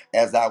 because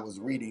as I was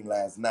reading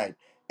last night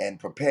and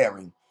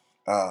preparing,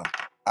 uh,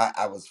 I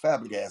was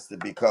flabbergasted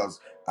because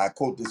I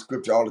quote this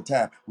scripture all the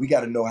time. We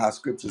got to know how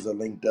scriptures are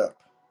linked up.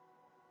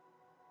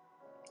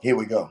 Here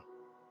we go.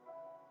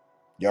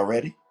 Y'all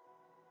ready?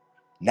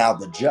 Now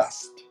the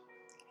just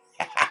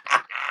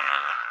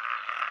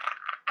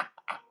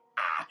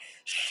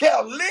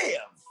shall live.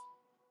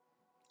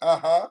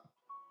 Uh-huh.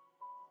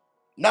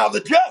 Now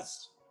the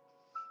just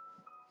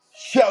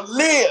shall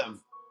live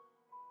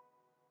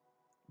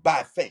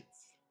by faith.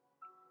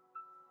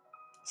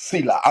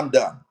 Selah, I'm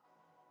done.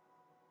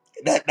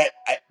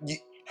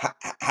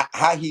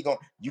 How he going?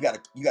 You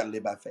gotta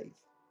live by faith.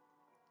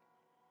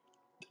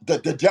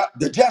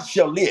 The just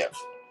shall live.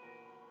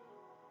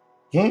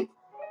 Hmm?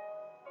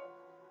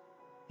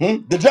 Hmm?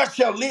 The just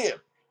shall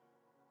live.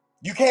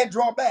 You can't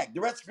draw back.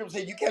 The rest of the scripture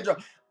say you can't draw.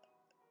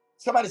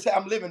 Somebody say,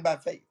 I'm living by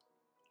faith.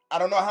 I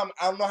don't know how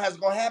it's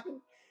gonna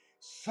happen.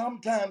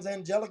 Sometimes,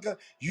 Angelica,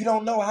 you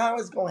don't know how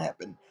it's gonna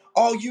happen.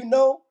 All you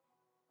know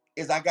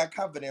is I got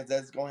confidence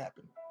that it's gonna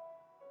happen.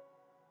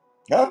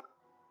 Huh?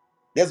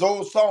 There's an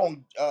old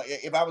song.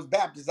 If I was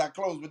Baptist, I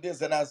close with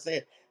this, and I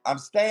said, I'm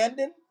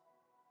standing,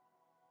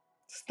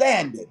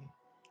 standing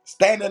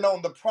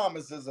on the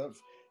promises of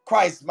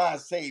Christ, my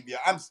Savior.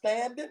 I'm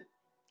standing,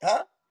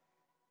 huh?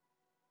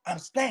 I'm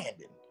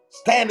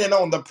standing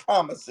on the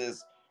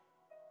promises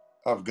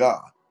of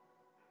God.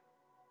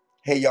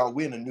 Hey, y'all,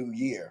 we're in a new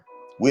year.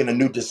 We're in a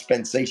new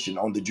dispensation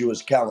on the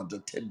Jewish calendar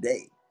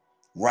today,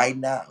 right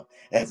now,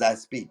 as I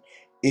speak.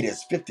 It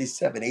is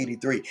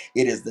 5783.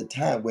 It is the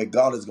time where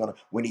God is gonna,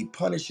 when he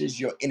punishes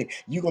your enemy,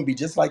 you're gonna be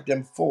just like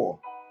them four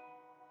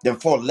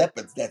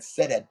leopards that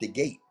sat at the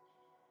gate,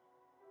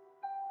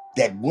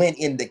 that went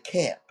in the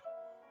camp,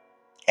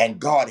 and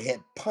God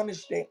had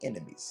punished their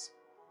enemies.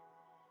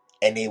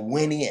 And they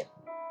went in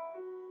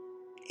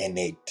and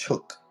they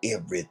took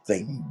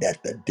everything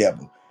that the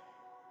devil.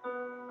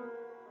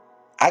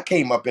 I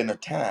came up in a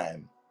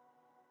time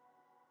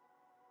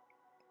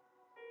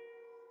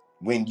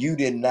when you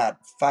did not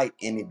fight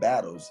any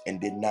battles and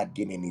did not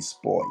get any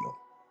spoil.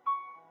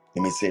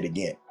 Let me say it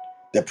again.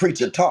 The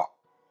preacher taught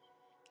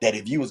that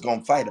if you was going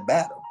to fight a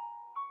battle,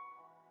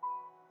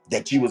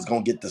 that you was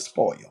going to get the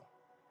spoil.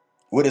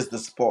 What is the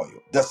spoil?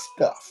 The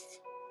stuff.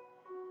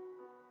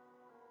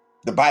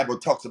 The Bible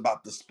talks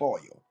about the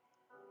spoil.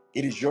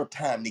 It is your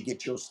time to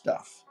get your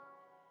stuff.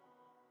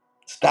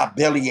 Stop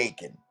belly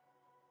aching.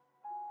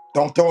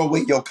 Don't throw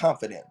away your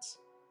confidence.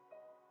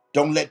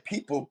 Don't let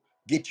people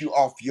get you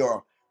off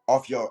your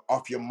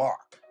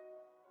mark.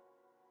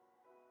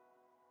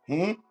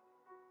 Hmm?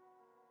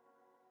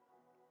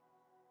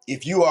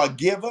 If you are a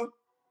giver,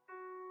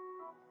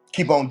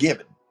 keep on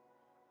giving.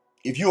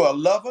 If you are a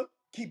lover,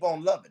 keep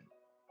on loving.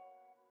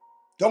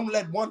 Don't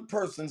let one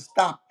person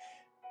stop.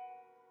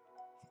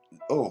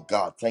 Oh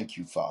God, thank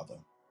you, Father.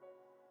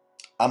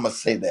 I'm gonna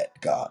say that,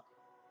 God.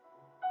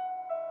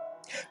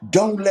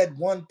 Don't let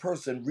one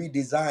person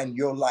redesign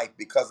your life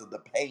because of the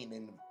pain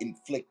and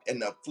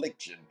the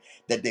affliction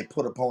that they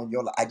put upon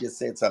your life. I just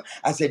said something.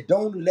 I said,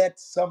 don't let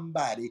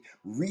somebody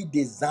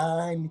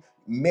redesign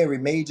Mary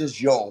Majors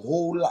your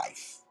whole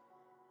life.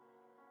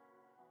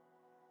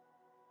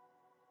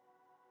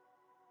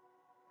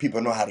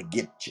 People know how to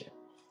get you.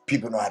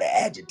 People know how to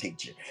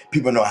agitate you.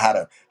 People know how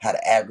to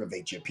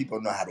aggravate you.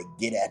 People know how to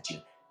get at you.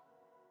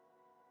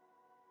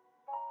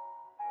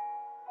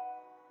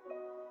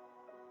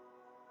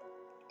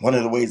 One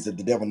of the ways that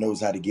the devil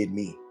knows how to get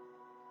me.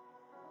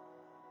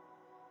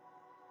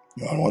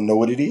 You all want to know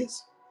what it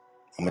is?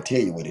 I'm gonna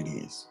tell you what it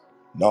is.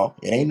 No,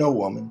 it ain't no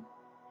woman.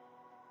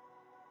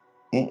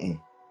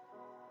 Mm-mm.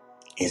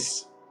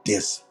 It's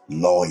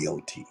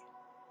disloyalty.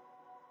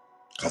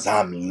 Because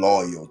I'm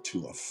loyal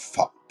to a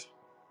fault.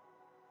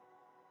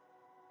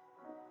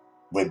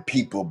 When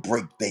people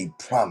break their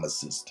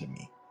promises to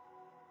me.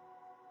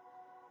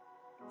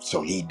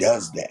 So he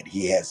does that.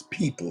 He has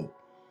people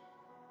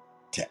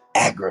to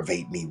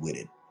aggravate me with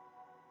it.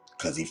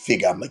 Because he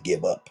figure I'm going to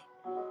give up.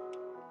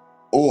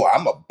 Or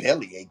I'm a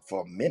bellyache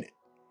for a minute.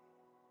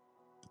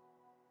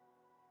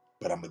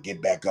 But I'm going to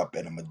get back up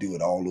and I'm going to do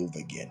it all over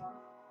again.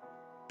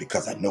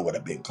 Because I know what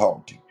I've been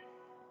called to.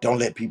 Don't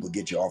let people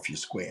get you off your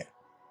square.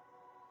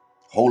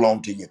 Hold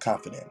on to your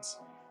confidence.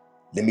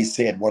 Let me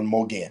say it one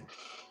more again.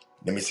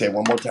 Let me say it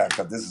one more time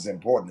because this is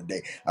important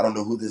today. I don't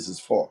know who this is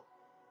for.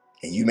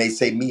 And you may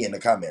say me in the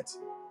comments.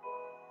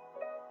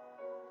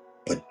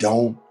 But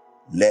don't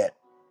let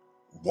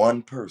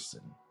one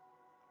person,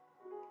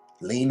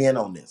 lean in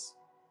on this,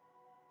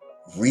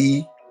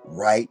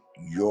 rewrite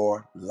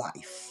your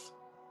life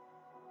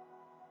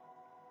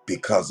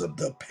because of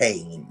the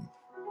pain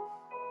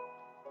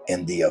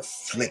and the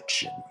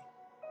affliction.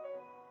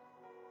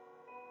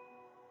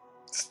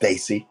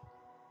 Stacy,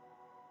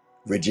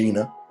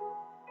 Regina,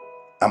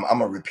 I'm going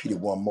to repeat it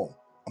one more.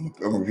 I'm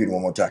going to repeat it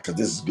one more time because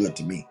this is good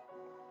to me.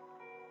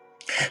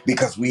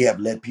 Because we have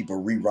let people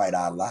rewrite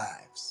our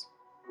lives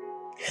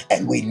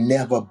and we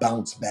never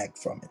bounce back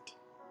from it.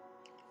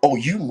 Oh,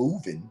 you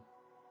moving.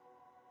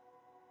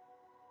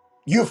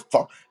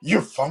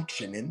 You're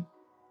functioning.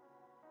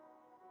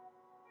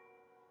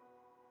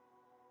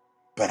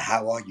 But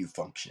how are you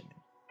functioning?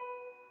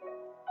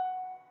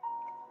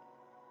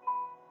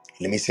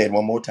 Let me say it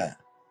one more time.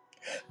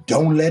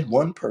 Don't let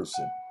one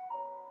person,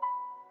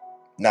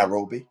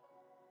 Nairobi,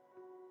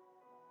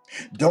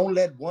 don't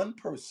let one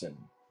person,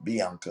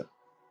 Bianca,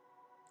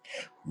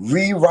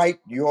 rewrite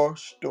your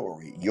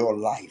story, your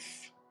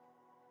life,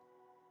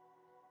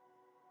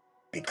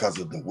 because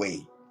of the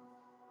way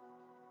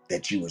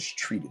that you was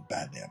treated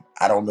by them.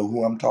 I don't know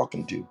who I'm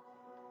talking to.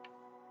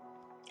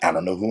 I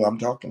don't know who I'm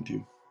talking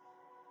to.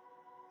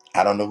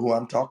 I don't know who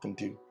I'm talking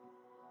to.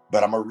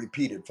 But I'm going to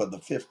repeat it for the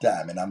 5th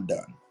time and I'm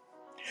done.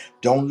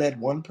 Don't let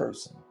one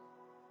person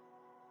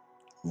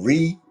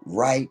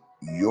rewrite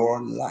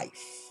your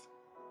life,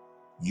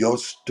 your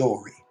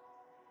story,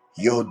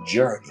 your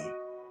journey,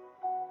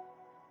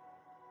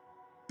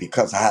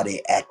 because of how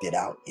they acted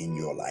out in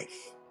your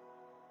life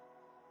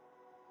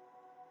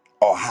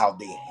or how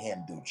they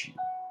handled you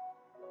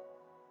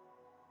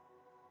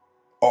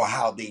or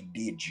how they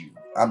did you.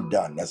 I'm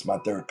done. That's my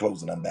 3rd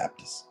closing. I'm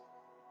Baptist.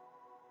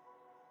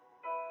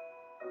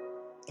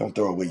 Don't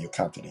throw away your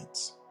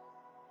confidence.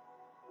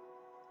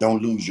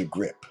 Don't lose your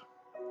grip.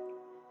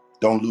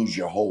 Don't lose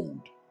your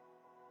hold.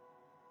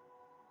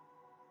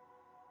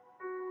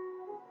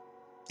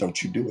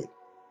 Don't you do it.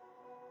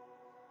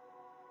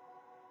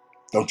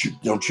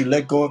 Don't you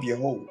let go of your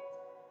hold.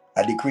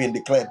 I decree and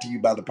declare to you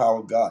by the power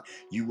of God,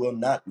 you will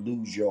not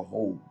lose your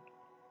hold.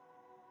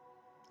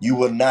 You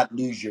will not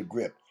lose your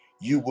grip.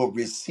 You will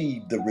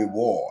receive the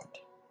reward.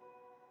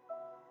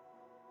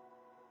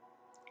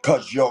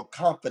 Because your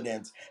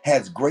confidence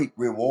has great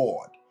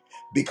reward.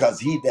 Because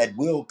he that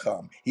will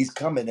come, he's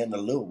coming in a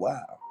little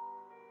while.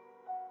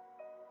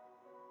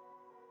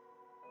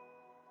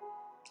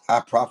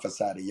 I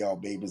prophesy to y'all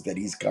babies that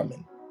he's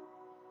coming.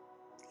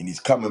 And he's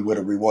coming with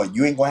a reward.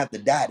 You ain't going to have to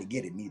die to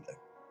get it neither.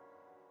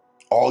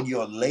 All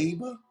your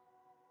labor,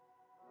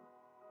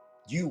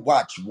 you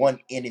watch one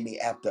enemy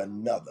after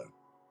another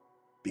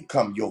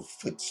become your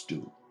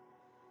footstool.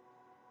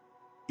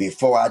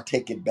 Before I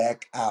take it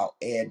back, I'll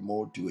add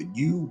more to it.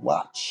 You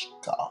watch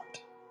God.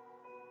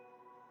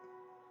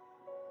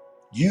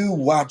 You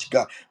watch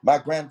God. My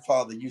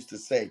grandfather used to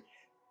say,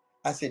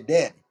 I said,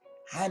 Daddy,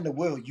 how in the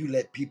world you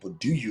let people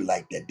do you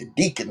like that? The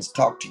deacons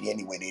talk to you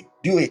anyway. They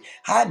do it.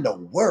 How in the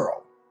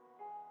world?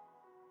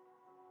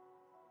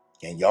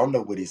 And y'all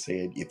know what he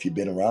said if you've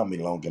been around me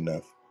long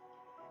enough.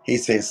 He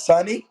says,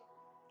 Sonny,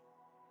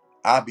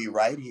 I'll be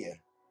right here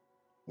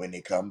when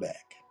they come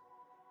back.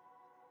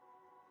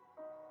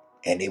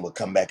 And they would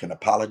come back and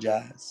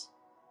apologize.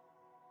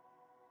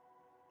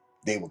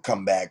 They would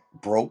come back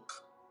broke.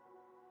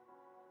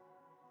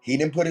 He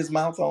didn't put his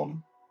mouth on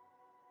them.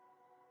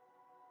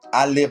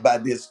 I live by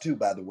this too,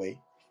 by the way.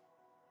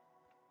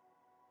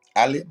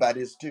 I live by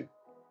this too.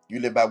 You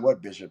live by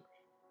what, Bishop?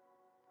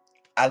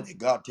 I let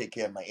God take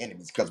care of my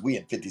enemies because we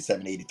in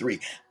 5783.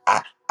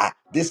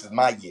 This is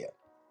my year.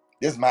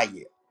 This is my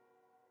year.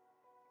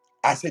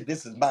 I said,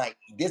 this is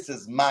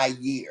my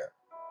year.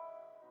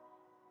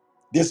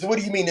 What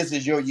do you mean this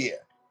is your year?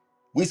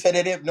 We said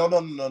it.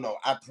 No.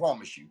 I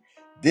promise you,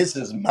 this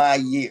is my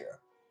year.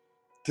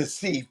 To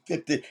see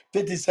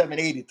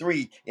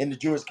 5783 in the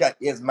Jewish calendar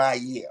is my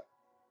year.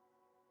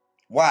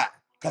 Why?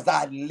 Because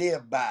I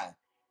live by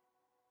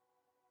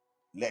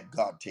let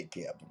God take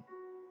care of them.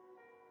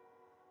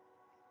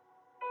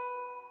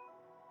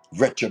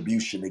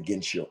 Retribution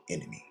against your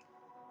enemy.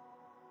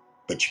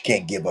 But you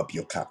can't give up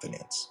your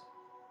confidence.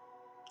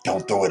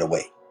 Don't throw it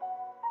away.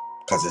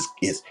 Because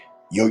it's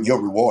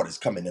your reward is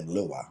coming in a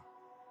little while.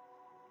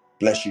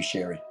 Bless you,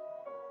 Sherry.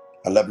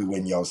 I love it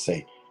when y'all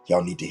say,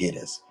 y'all need to hear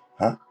this.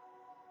 Huh?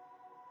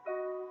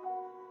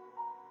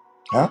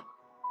 Huh?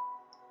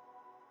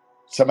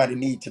 Somebody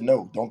need to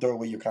know. Don't throw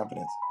away your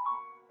confidence.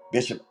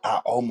 Bishop, I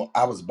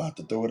was about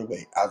to throw it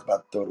away. I was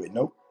about to throw it away.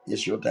 Nope,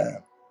 it's your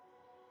time.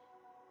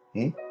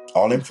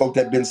 All them folk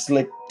that been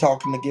slick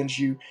talking against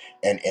you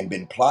and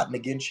been plotting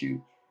against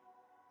you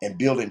and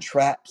building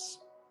traps,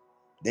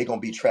 they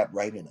gonna be trapped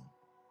right in them.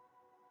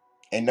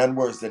 Ain't nothing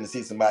worse than to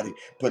see somebody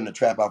putting a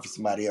trap out for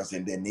somebody else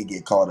and then they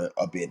get caught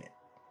up in it.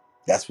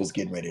 That's what's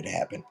getting ready to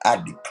happen.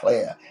 I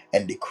declare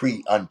and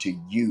decree unto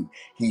you,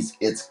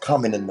 it's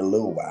coming in a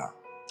little while.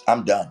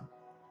 I'm done.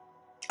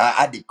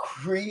 I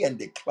decree and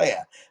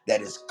declare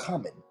that it's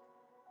coming.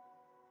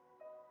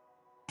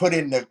 Put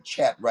in the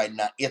chat right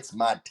now, it's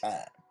my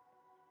time.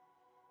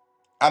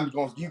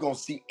 You're gonna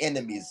see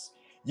enemies.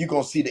 You're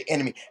gonna see the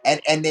enemy.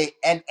 And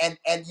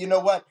you know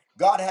what?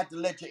 God had to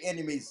let your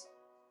enemies,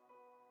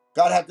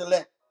 God had to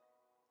let,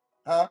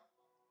 huh?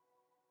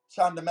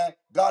 Shonda man,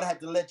 God had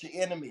to let your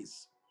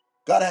enemies,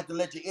 God had to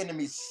let your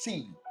enemies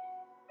see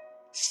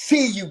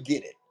you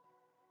get it.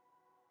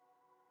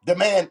 The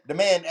man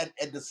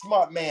at the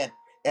smart man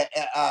at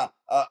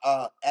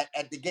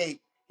the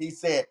gate, he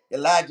said,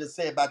 Elijah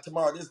said by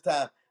tomorrow this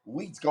time,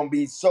 wheat's gonna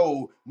be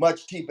so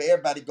much cheaper,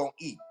 everybody gonna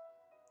eat.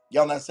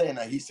 Y'all not saying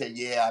that? He said,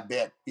 yeah, I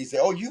bet. He said,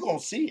 oh, you gonna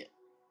see it.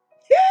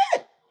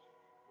 Yeah,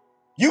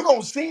 you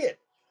gonna see it.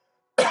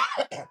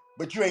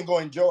 But you ain't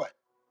gonna enjoy it.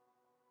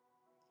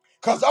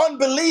 Because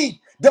unbelief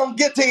don't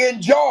get to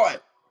enjoy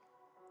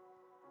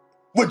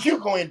what you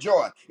gonna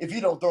enjoy if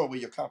you don't throw away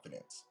your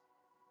confidence.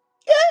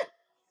 Yeah.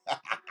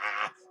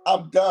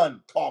 I'm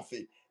done,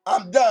 coffee.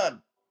 I'm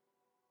done.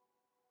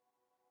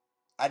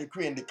 I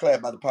decree and declare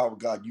by the power of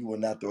God, you will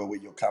not throw away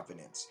your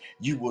confidence.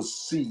 You will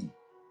see.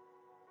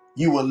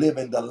 You will live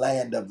in the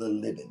land of the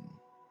living.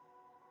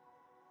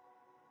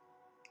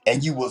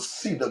 And you will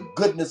see the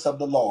goodness of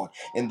the Lord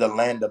in the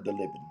land of the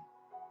living.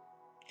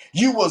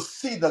 You will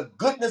see the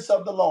goodness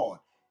of the Lord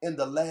in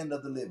the land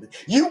of the living.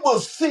 You will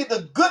see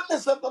the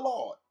goodness of the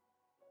Lord.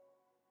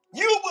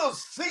 You will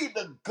see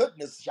the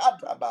goodness,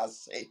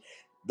 say,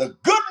 the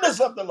goodness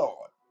of the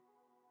Lord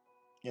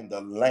in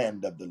the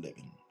land of the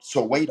living.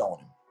 So wait on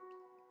him.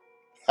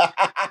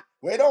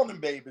 Wait on him,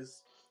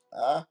 babies.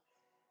 Huh?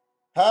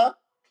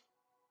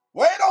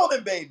 Wait on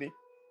him, baby.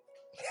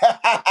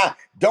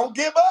 Don't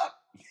give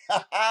up.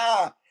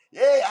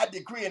 Yeah, I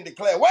decree and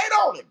declare. Wait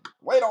on him.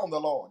 Wait on the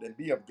Lord and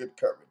be of good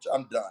courage.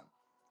 I'm done.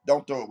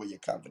 Don't throw away your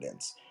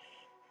confidence.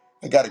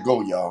 I gotta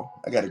go, y'all.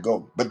 I gotta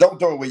go. But don't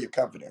throw away your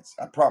confidence.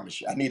 I promise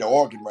you. I need an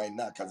organ right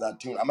now because I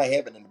might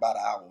have it in about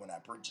an hour when I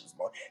preach this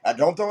morning.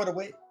 Don't throw it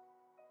away.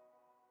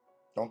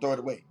 Don't throw it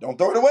away. Don't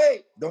throw it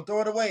away. Don't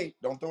throw it away.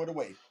 Don't throw it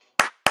away.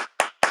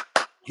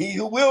 He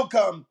who will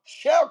come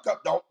shall come.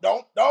 Don't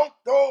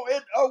throw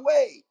it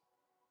away.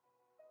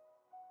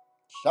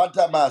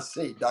 Shanta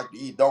say, Dr.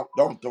 E, don't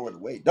throw it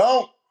away.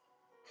 Don't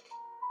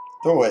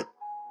throw it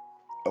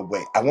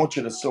away. I want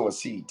you to sow a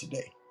seed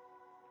today.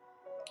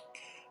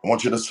 I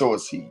want you to sow a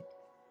seed.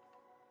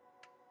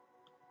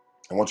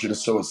 I want you to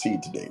sow a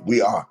seed today.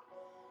 We are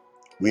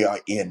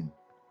in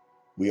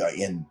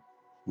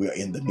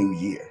the new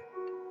year.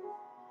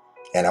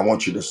 And I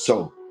want you to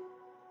sow.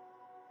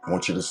 I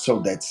want you to sow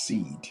that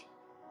seed,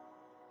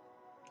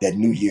 that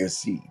New Year's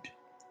seed.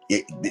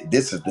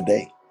 This is the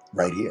day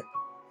right here.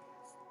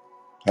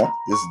 Huh?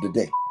 This is the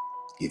day.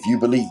 If you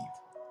believe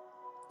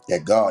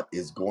that God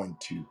is going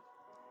to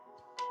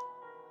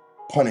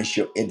punish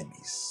your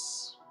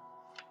enemies,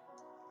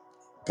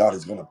 God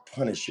is going to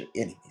punish your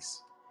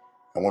enemies.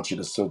 I want you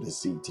to sow this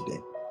seed today.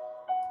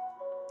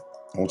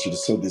 I want you to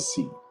sow this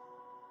seed.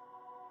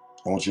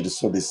 I want you to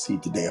sow this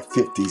seed today of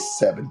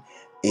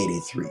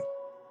 5783.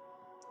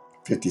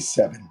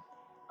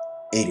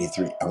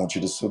 5783. I want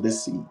you to sow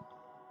this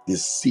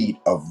seed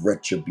of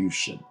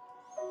retribution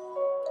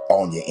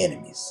on your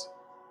enemies.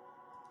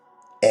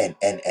 And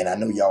I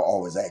know y'all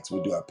always ask,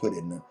 what do I put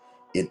in the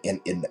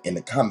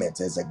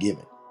comments as I give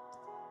it?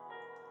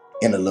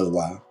 In a little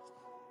while.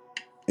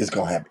 It's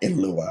gonna happen in a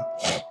little while.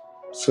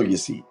 So you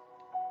see,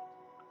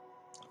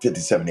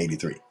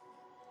 5783.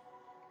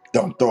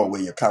 Don't throw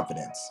away your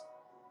confidence.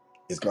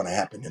 It's gonna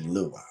happen in a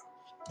little while.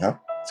 Huh?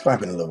 It's gonna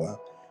happen in a little while.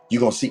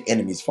 You're gonna see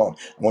enemies falling.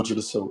 I want you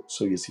to sow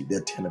your seed. There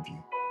are 10 of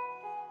you.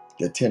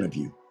 There are 10 of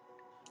you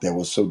that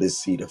will sow this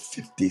seed of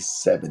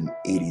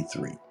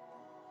 5783.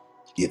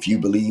 If you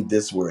believe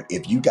this word,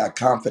 if you got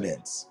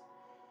confidence,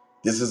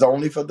 this is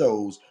only for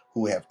those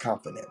who have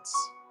confidence.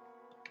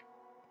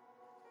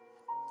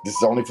 This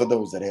is only for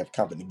those that have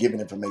confidence.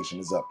 Giving information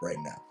is up right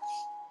now.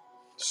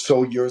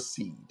 Sow your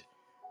seed.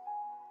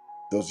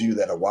 Those of you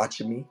that are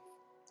watching me,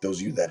 those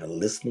of you that are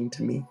listening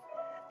to me,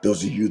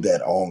 those of you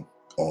that are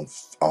on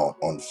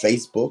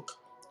Facebook,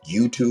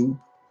 YouTube,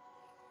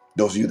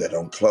 those of you that are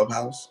on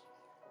Clubhouse,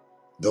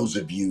 those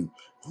of you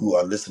who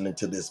are listening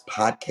to this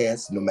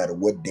podcast, no matter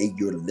what day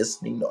you're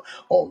listening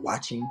or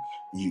watching,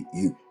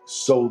 you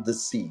sow the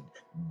seed.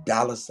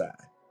 $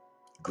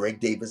 Greg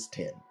Davis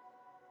 10.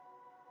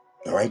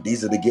 All right,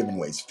 these are the giving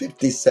ways.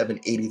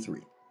 5783.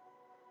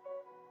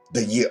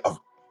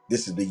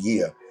 This is the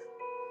year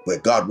where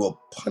God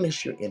will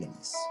punish your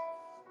enemies.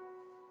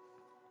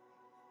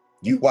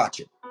 You watch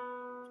it.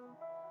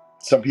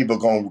 Some people are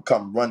going to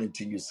come running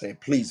to you and say,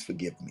 please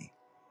forgive me.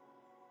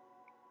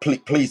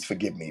 Please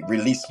forgive me.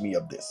 Release me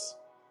of this.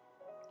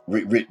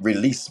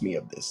 Release me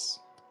of this.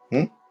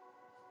 Hmm?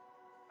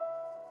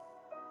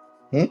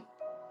 Hmm?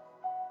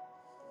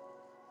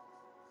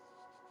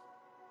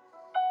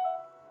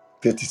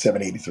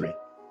 5783.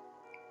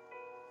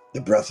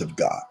 The breath of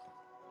God.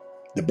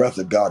 The breath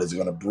of God is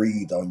going to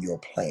breathe on your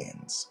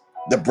plans.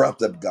 The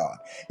breath of God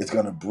is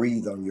going to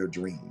breathe on your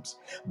dreams.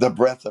 The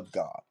breath of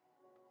God.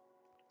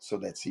 So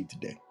that's it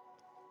today.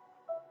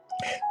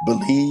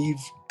 Believe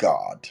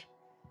God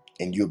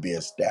and you'll be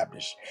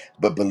established.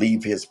 But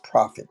believe his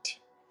prophet.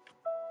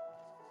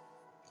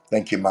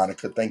 Thank you,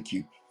 Monica. Thank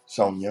you,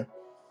 Sonia.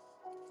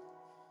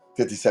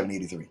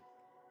 5783.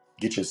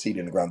 Get your seat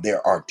in the ground.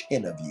 There are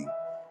 10 of you.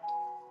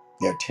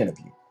 There are 10 of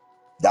you.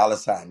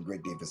 $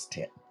 Greg Davis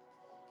 10.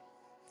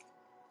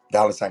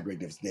 $ Greg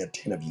Davis. There are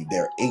 10 of you.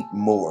 There are 8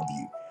 more of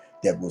you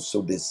that will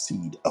sow this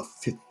seed of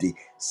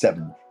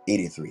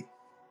 5783.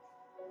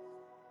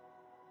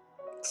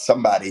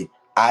 Somebody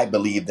I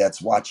believe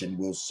that's watching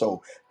will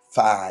sow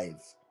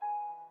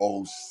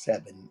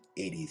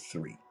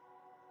 50783.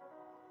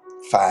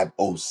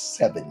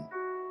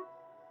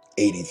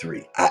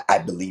 50783. I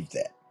believe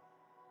that.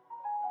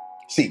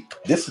 See,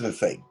 this is the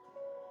thing.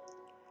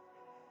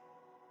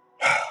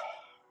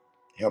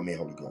 Help me,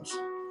 Holy Ghost.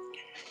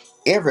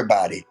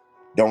 Everybody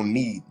don't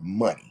need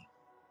money.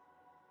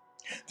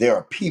 There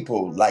are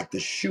people like the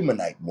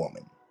Shumanite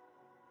woman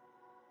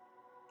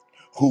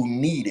who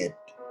needed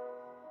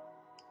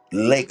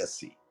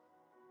legacy.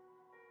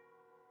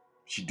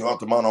 She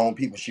dwelt among her own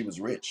people. She was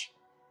rich,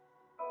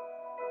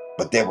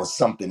 but there was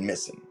something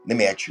missing. Let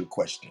me ask you a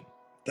question.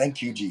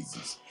 Thank you,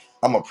 Jesus.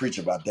 I'm going to preach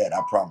about that.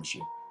 I promise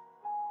you.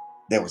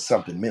 There was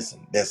something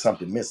missing. There's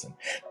something missing.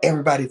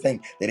 Everybody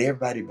think that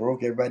everybody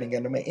broke. Everybody ain't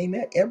got no money. Ain't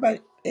that?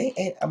 Everybody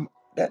ain't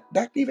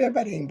Dr. Eve,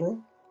 everybody ain't broke.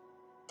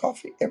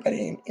 Coffee,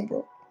 everybody ain't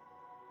broke.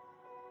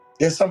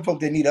 There's some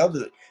folk that need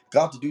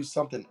God to do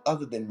something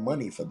other than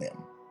money for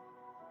them.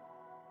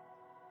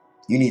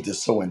 You need to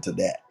sow into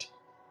that.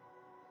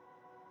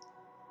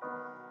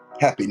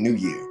 Happy New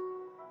Year.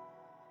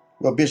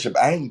 Well, Bishop,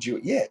 I ain't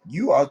Jew. Yeah,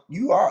 you are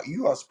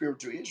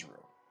spiritual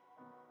Israel.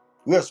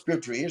 We are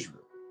spiritual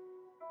Israel.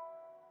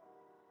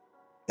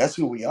 That's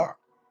who we are.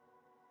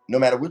 No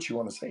matter what you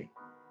want to say.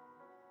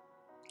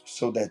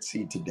 Sow that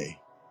seed today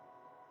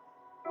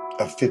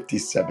of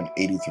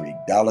 5783.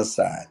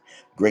 $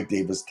 Greg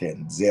Davis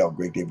 10. Zelle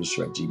Greg Davis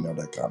Show at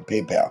gmail.com.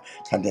 PayPal.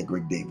 Contact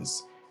Greg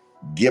Davis.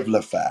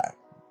 Givelify.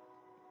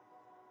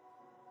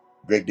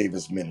 Greg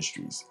Davis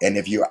Ministries. And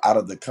if you're out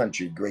of the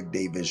country,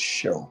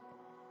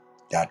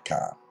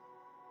 GregDavisShow.com.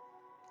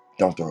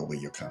 Don't throw away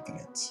your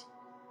confidence.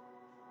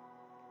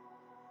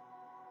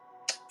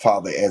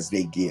 Father, as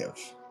they give,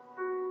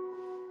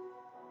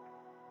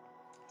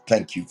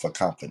 thank you for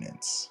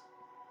confidence.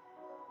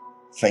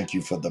 Thank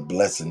you for the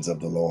blessings of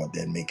the Lord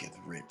that maketh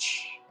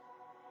rich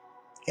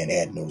and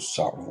add no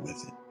sorrow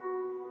with it.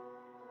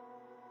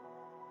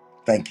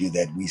 Thank you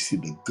that we see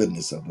the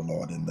goodness of the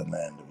Lord in the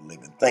land of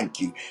living.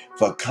 Thank you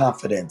for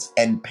confidence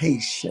and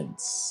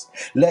patience.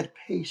 Let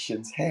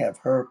patience have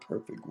her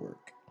perfect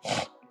work.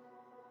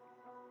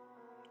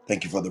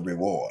 Thank you for the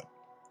reward.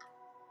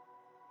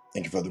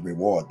 Thank you for the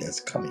reward that's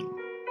coming.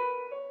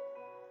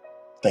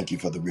 Thank you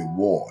for the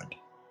reward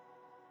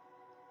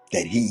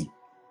that he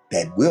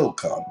that will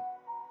come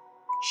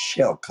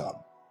shall come.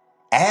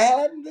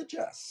 And the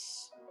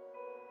just,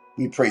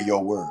 we pray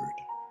your word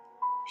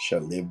shall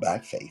live by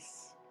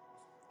faith.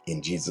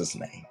 In Jesus'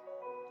 name,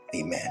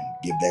 amen.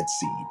 Give that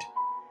seed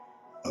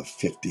of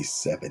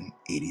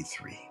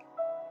 5783.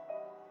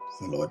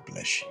 The Lord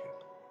bless you.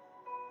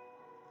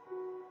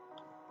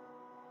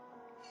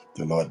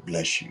 The Lord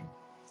bless you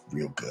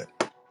real good.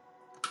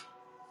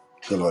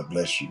 The Lord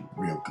bless you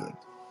real good.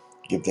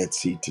 Give that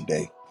seed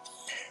today.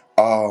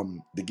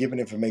 The giving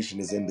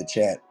information is in the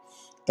chat.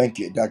 Thank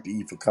you, Dr.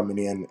 Eve, for coming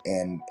in,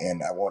 and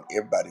I want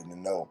everybody to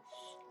know,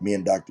 me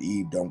and Dr.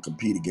 Eve don't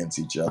compete against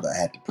each other. I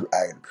had to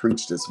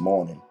preach this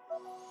morning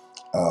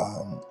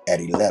at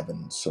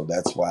 11, so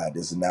that's why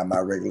this is not my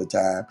regular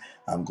time.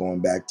 I'm going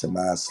back to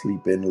my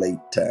sleep in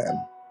late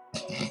time.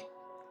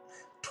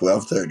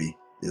 12:30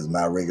 is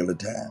my regular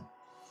time,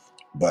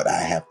 but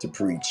I have to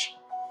preach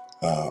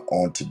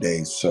on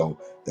today, so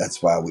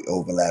that's why we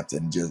overlapped.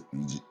 And just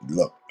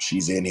look,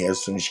 she's in here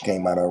as soon as she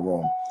came out of her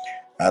room.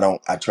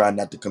 I try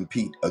not to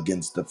compete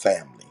against the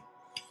family.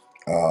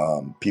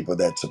 People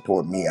that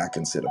support me, I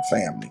consider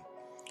family.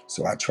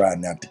 So I try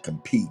not to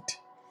compete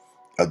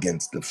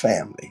against the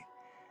family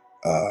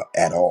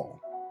at all.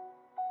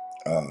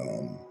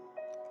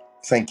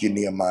 Thank you,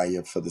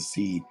 Nehemiah, for the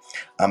seed.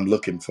 I'm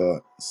looking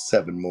for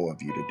 7 more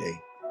of you today.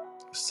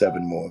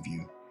 7 more of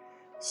you.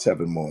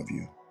 7 more of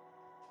you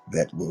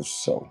that will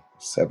sow.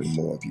 7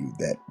 more of you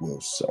that will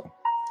sow.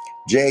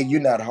 Jay,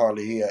 you're not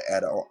hardly here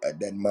at all at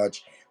that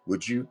much.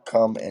 Would you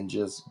come and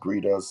just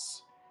greet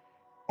us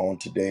on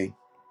today?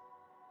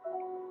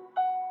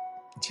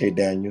 Jay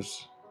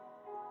Daniels,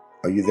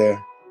 are you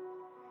there?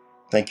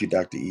 Thank you,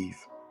 Dr. Eve.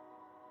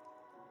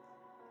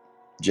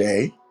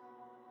 Jay?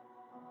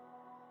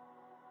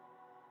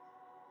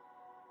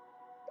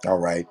 All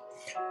right.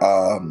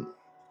 Um,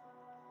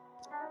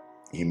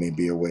 he may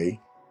be away,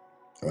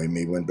 or he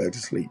may went back to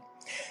sleep.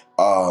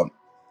 Um,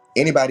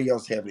 Anybody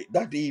else have it?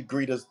 Dr. Eve,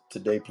 greet us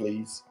today,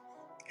 please.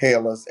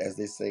 Hail us, as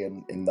they say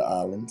in the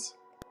islands.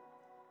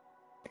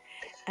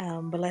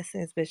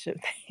 Blessings, Bishop.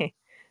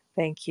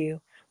 Thank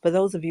you. For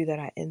those of you that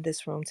are in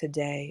this room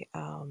today,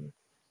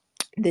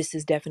 this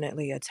is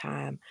definitely a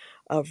time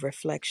of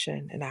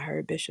reflection. And I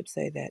heard Bishop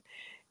say that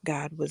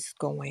there was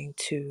going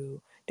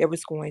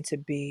to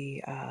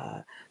be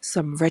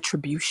some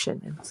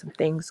retribution and some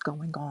things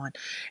going on.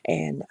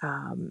 And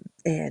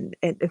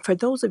for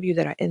those of you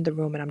that are in the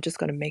room, and I'm just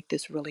going to make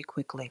this really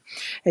quickly,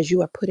 as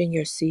you are putting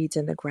your seeds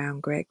in the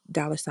ground, Greg,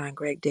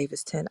 $Greg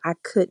Davis 10, I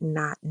could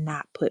not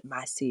put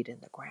my seed in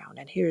the ground.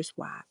 And here's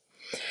why.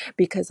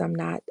 Because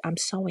I'm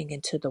sowing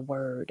into the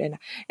word.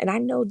 And I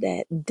know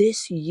that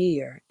this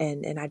year,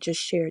 and I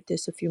just shared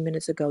this a few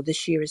minutes ago,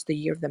 this year is the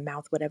year of the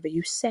mouth. Whatever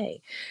you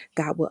say,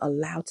 God will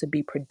allow to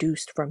be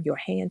produced from your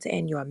hands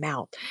and your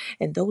mouth.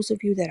 And those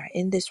of you that are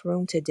in this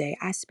room today,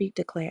 I speak,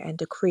 declare, and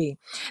decree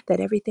that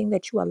everything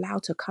that you allow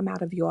to come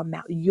out of your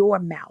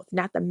mouth,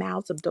 not the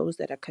mouths of those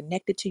that are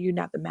connected to you,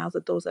 not the mouths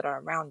of those that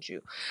are around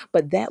you,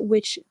 but that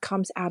which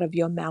comes out of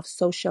your mouth,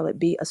 so shall it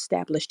be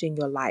established in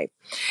your life.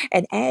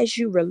 And as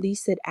you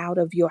release it out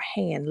of your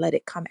hand, let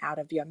it come out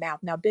of your mouth.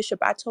 Now, Bishop,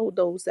 I told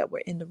those that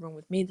were in the room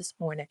with me this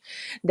morning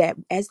that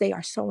as they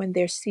are sowing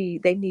their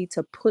seed, they need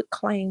to put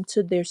claim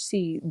to their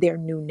seed, their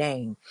new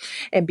name.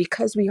 And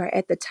because we are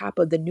at the top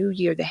of the new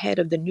year, the head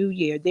of the new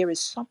year, there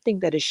is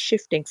something that is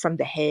shifting from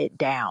the head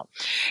down.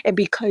 And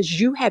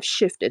because you have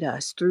shifted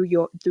us through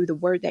the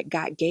word that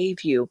God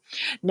gave you,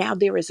 now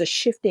there is a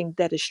shifting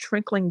that is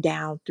trickling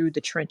down through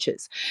the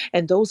trenches.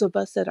 And those of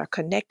us that are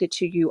connected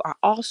to you are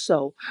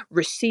also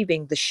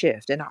receiving the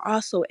shift and are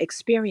also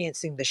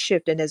experiencing the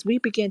shift. And as we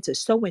begin to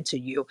sow into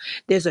you,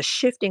 there's a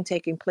shifting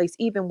taking place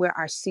even where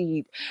our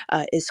seed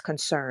is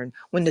concerned.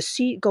 When the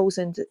seed goes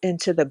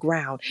into the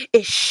ground,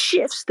 it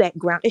shifts that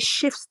ground, it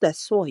shifts the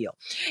soil,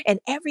 and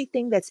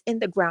everything that's in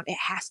the ground, it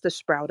has to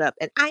sprout up.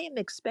 And I am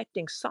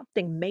expecting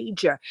something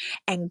major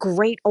and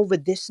great over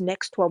this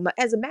next 12 months.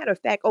 As a matter of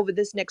fact, over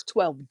this next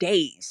 12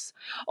 days,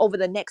 over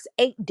the next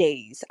 8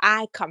 days,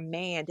 I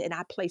command and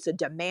I place a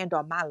demand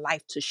on my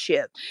life to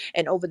shift.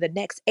 And over the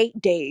next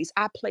 8 days,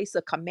 I place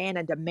a command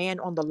and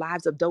demand on the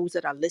lives of those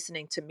that are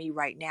listening to me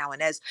right now.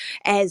 And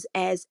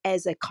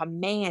as a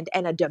command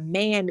and a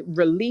demand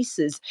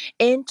releases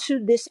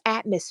into this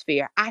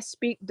atmosphere, I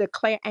speak,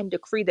 declare, and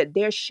decree that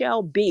there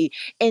shall be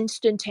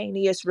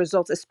instantaneous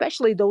results,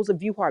 especially those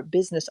of you who are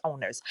business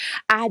owners.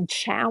 I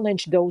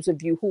challenge those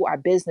of you who are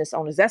business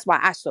owners. That's why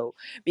I sold,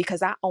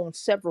 because I own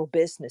several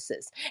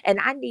businesses and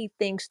I need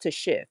things to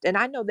shift. And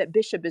I know that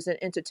Bishop is in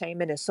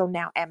entertainment, and so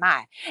now am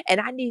I.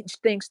 And I need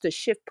things to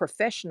shift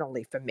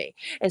professionally for me.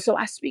 And so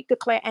I speak,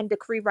 declare, and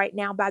decree right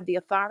now by the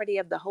authority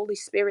of the Holy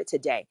Spirit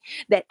today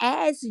that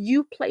as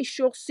you place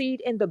your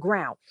seed in the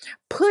ground,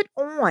 put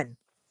on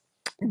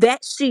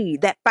that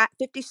seed, that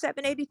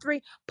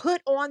 5783,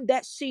 put on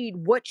that seed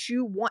what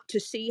you want to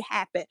see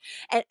happen.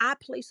 And I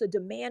place a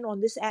demand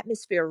on this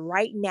atmosphere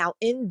right now,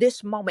 in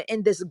this moment,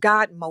 in this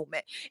God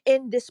moment,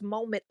 in this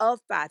moment of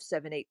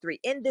 5783,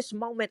 in this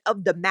moment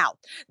of the mouth,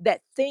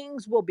 that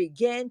things will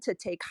begin to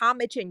take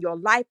homage in your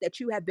life that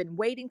you have been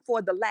waiting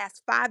for the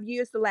last 5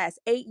 years, the last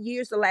 8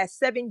 years, the last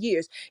 7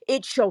 years.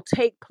 It shall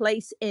take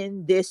place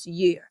in this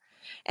year.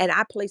 And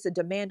I place a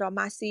demand on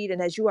my seed.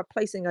 And as you are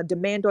placing a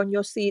demand on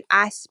your seed,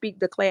 I speak,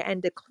 declare,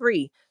 and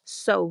decree,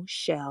 so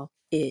shall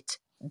it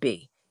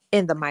be.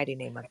 In the mighty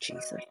name of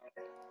Jesus.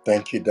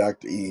 Thank you,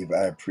 Dr. Eve.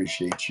 I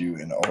appreciate you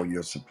and all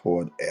your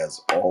support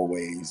as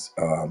always.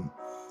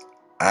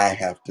 I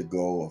have to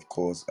go. Of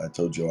course, I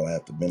told you all I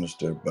have to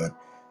minister, but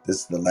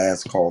this is the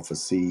last call for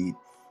seed.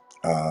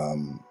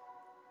 Um,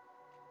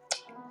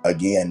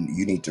 Again,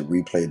 you need to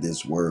replay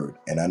this word,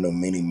 and I know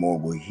many more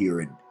will hear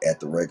it at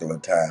the regular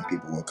time.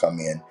 People will come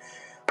in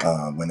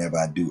whenever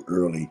I do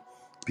early.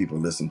 People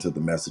listen to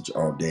the message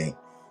all day.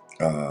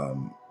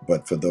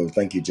 But for those,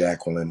 thank you,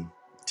 Jacqueline,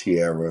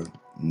 Tiara,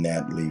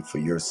 Natalie, for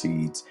your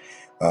seeds.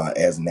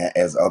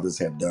 As others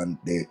have done,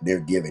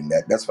 they're giving.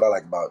 That's what I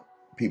like about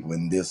people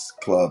in this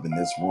club, in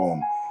this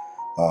room.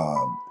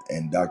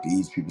 And Dr.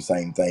 E's people,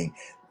 same thing,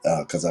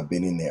 because I've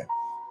been in there.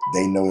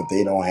 They know if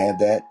they don't have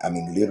that, I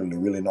mean, literally,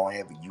 really don't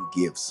have it, you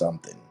give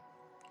something.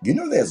 You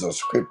know, there's a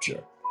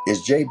scripture.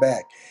 It's J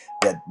back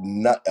that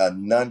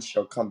none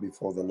shall come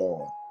before the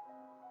Lord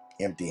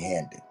empty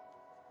handed.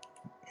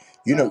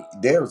 You know,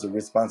 there is a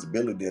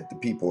responsibility that the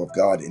people of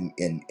God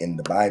in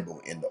the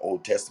Bible, in the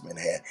Old Testament,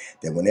 had,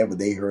 that whenever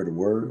they heard a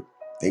word,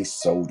 they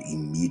sowed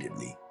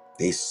immediately.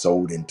 They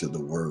sowed into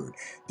the word.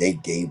 They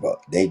gave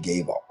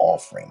an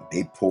offering.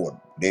 They poured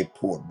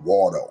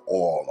water,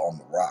 oil on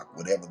the rock,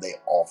 whatever their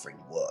offering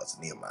was.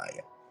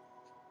 Nehemiah.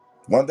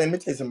 One thing, let me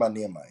tell you something about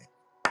Nehemiah.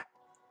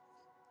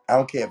 I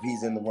don't care if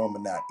he's in the room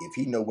or not. If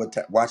he know what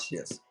time, watch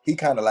this. He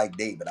kind of like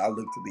David. I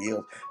look to the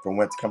hills from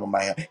whence coming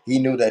my help. He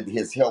knew that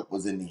his help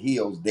was in the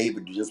hills.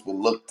 David just would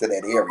look to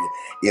that area.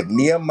 If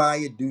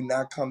Nehemiah do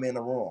not come in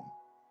a room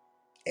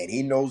and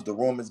he knows the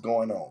room is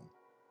going on,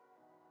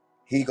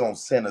 he gonna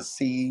send a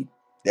seed,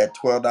 that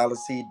 $12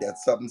 seed, that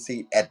something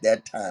seed at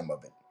that time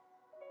of it.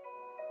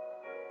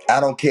 I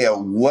don't care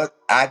what,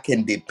 I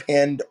can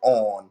depend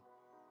on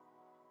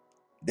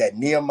that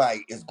Nehemiah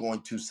is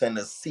going to send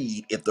a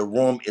seed if the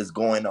room is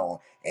going on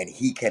and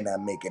he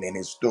cannot make it and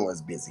his store is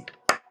busy.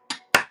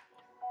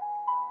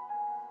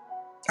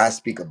 I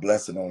speak a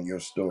blessing on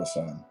your store,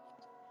 son.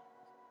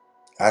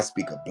 I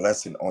speak a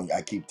blessing on you.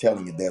 I keep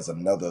telling you there's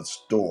another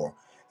store,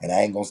 and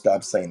I ain't gonna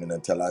stop saying it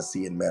until I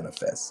see it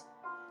manifest.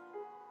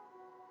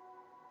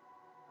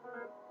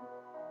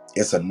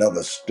 It's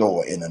another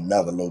store in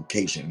another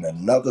location, in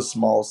another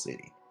small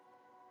city.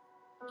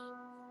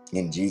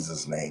 In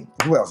Jesus' name.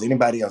 Who else?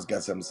 Anybody else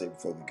got something to say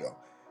before we go?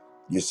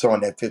 You're sowing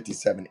that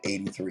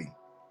 5783.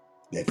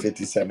 That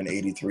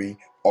 5783.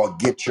 Or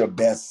get your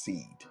best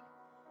seed.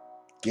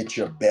 Get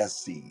your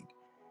best seed.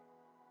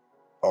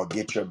 Or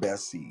get your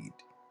best seed.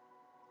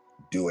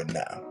 Do it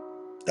now.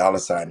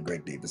 $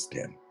 Greg Davis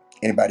 10.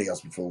 Anybody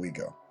else before we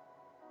go?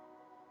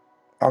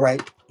 All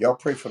right. Y'all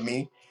pray for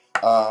me.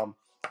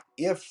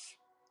 If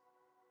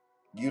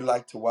you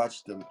like to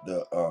watch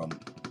the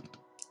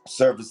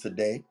service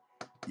today,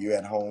 you're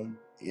at home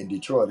in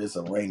Detroit. It's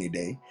a rainy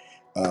day.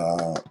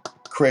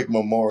 Craig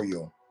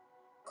Memorial.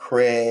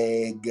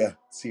 Craig,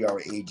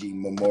 C-R-A-G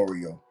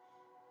Memorial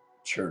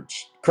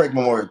Church. Craig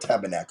Memorial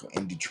Tabernacle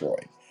in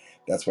Detroit.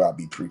 That's where I'll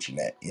be preaching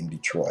at, in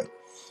Detroit.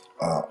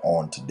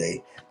 On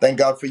today. Thank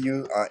God for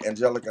you,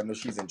 Angelica. I know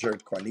she's in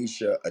church.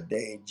 Quanisha,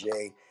 Ade,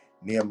 Jay,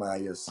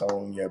 Nehemiah,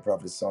 Sonia,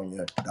 Prophet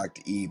Sonia,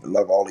 Dr. Eve.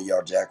 Love all of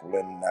y'all.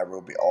 Jacqueline,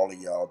 Nairobi, all of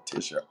y'all.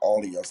 Tisha,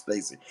 all of y'all.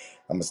 Stacy.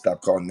 I'm going to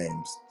stop calling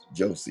names.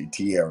 Josie,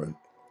 Tierra,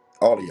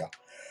 all of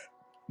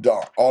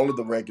y'all. All of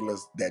the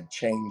regulars that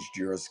changed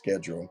your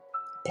schedule.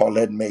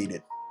 Paulette made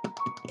it.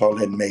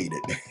 Paulette made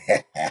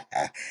it.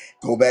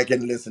 Go back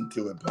and listen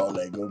to it,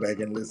 Paulette. Go back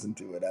and listen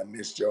to it. I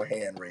missed your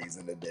hand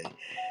raising today.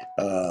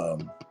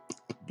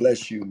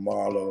 Bless you,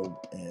 Marlo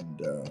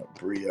and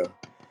Bria,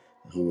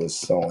 who is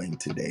sowing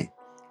today.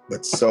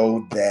 But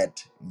sow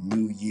that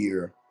new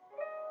year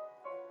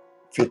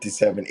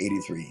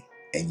 5783.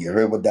 And you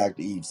heard what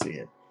Dr. Eve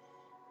said.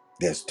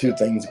 There's two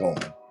things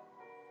going.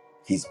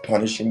 He's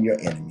punishing your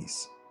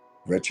enemies,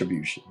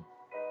 retribution.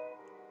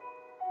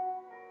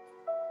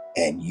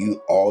 And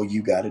all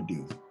you got to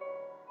do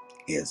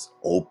is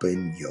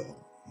open your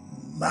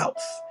mouth.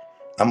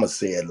 I'm going to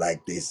say it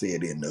like they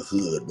said in the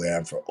hood where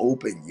I'm from.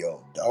 Open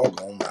your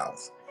doggone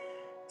mouth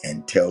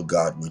and tell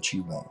God what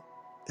you want.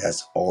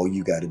 That's all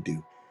you got to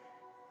do.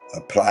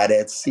 Apply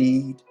that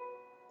seed,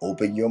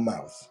 open your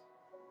mouth,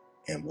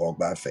 and walk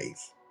by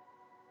faith.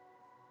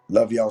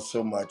 Love y'all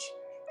so much.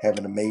 Have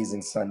an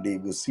amazing Sunday.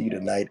 We'll see you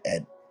tonight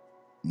at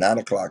 9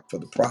 o'clock for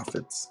the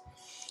prophets.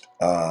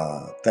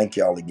 Thank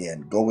y'all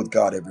again. Go with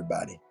God,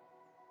 everybody.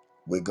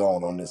 We're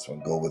going on this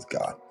one. Go with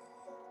God.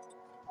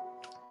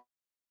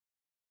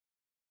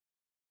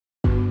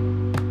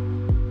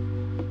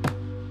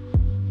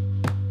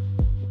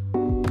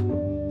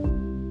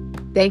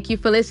 Thank you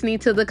for listening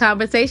to the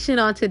conversation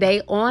on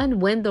today on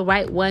When the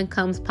Right One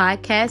Comes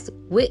podcast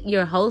with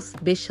your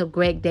host, Bishop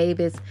Greg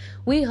Davis.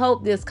 We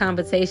hope this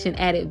conversation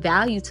added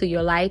value to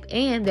your life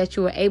and that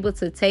you were able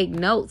to take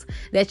notes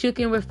that you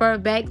can refer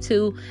back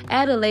to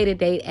at a later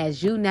date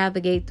as you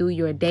navigate through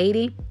your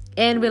dating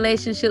and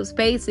relationship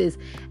spaces.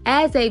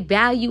 As a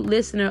valued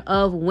listener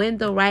of When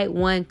the Right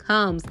One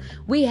Comes,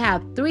 we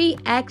have 3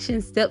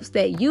 action steps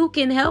that you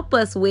can help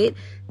us with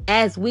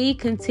as we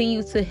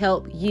continue to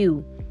help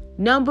you.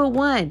 Number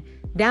 1,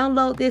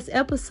 download this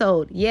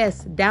episode.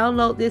 Yes,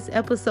 download this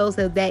episode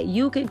so that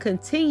you can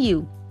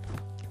continue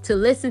to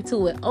listen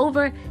to it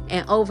over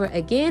and over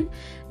again.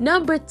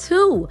 Number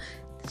 2,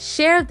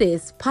 share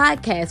this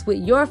podcast with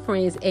your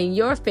friends and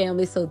your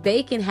family so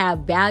they can have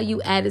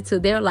value added to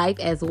their life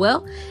as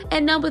well.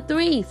 And number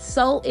 3,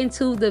 sow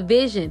into the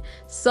vision,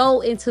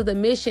 sow into the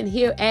mission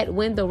here at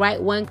When the Right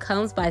One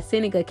Comes by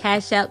sending a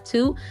cash out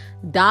to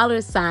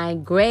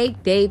 $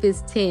 Greg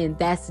Davis 10.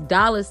 That's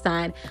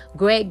 $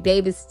 Greg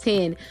Davis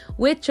 10.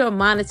 With your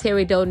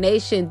monetary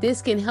donation,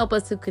 this can help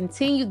us to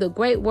continue the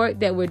great work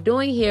that we're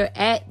doing here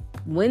at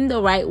When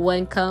the Right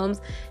One Comes,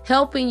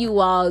 helping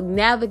you all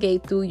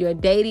navigate through your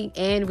dating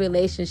and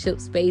relationship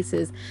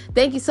spaces.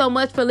 Thank you so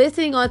much for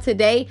listening on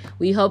today.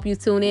 We hope you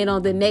tune in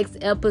on the next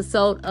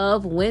episode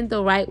of When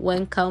the Right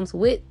One Comes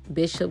with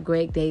Bishop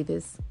Greg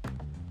Davis.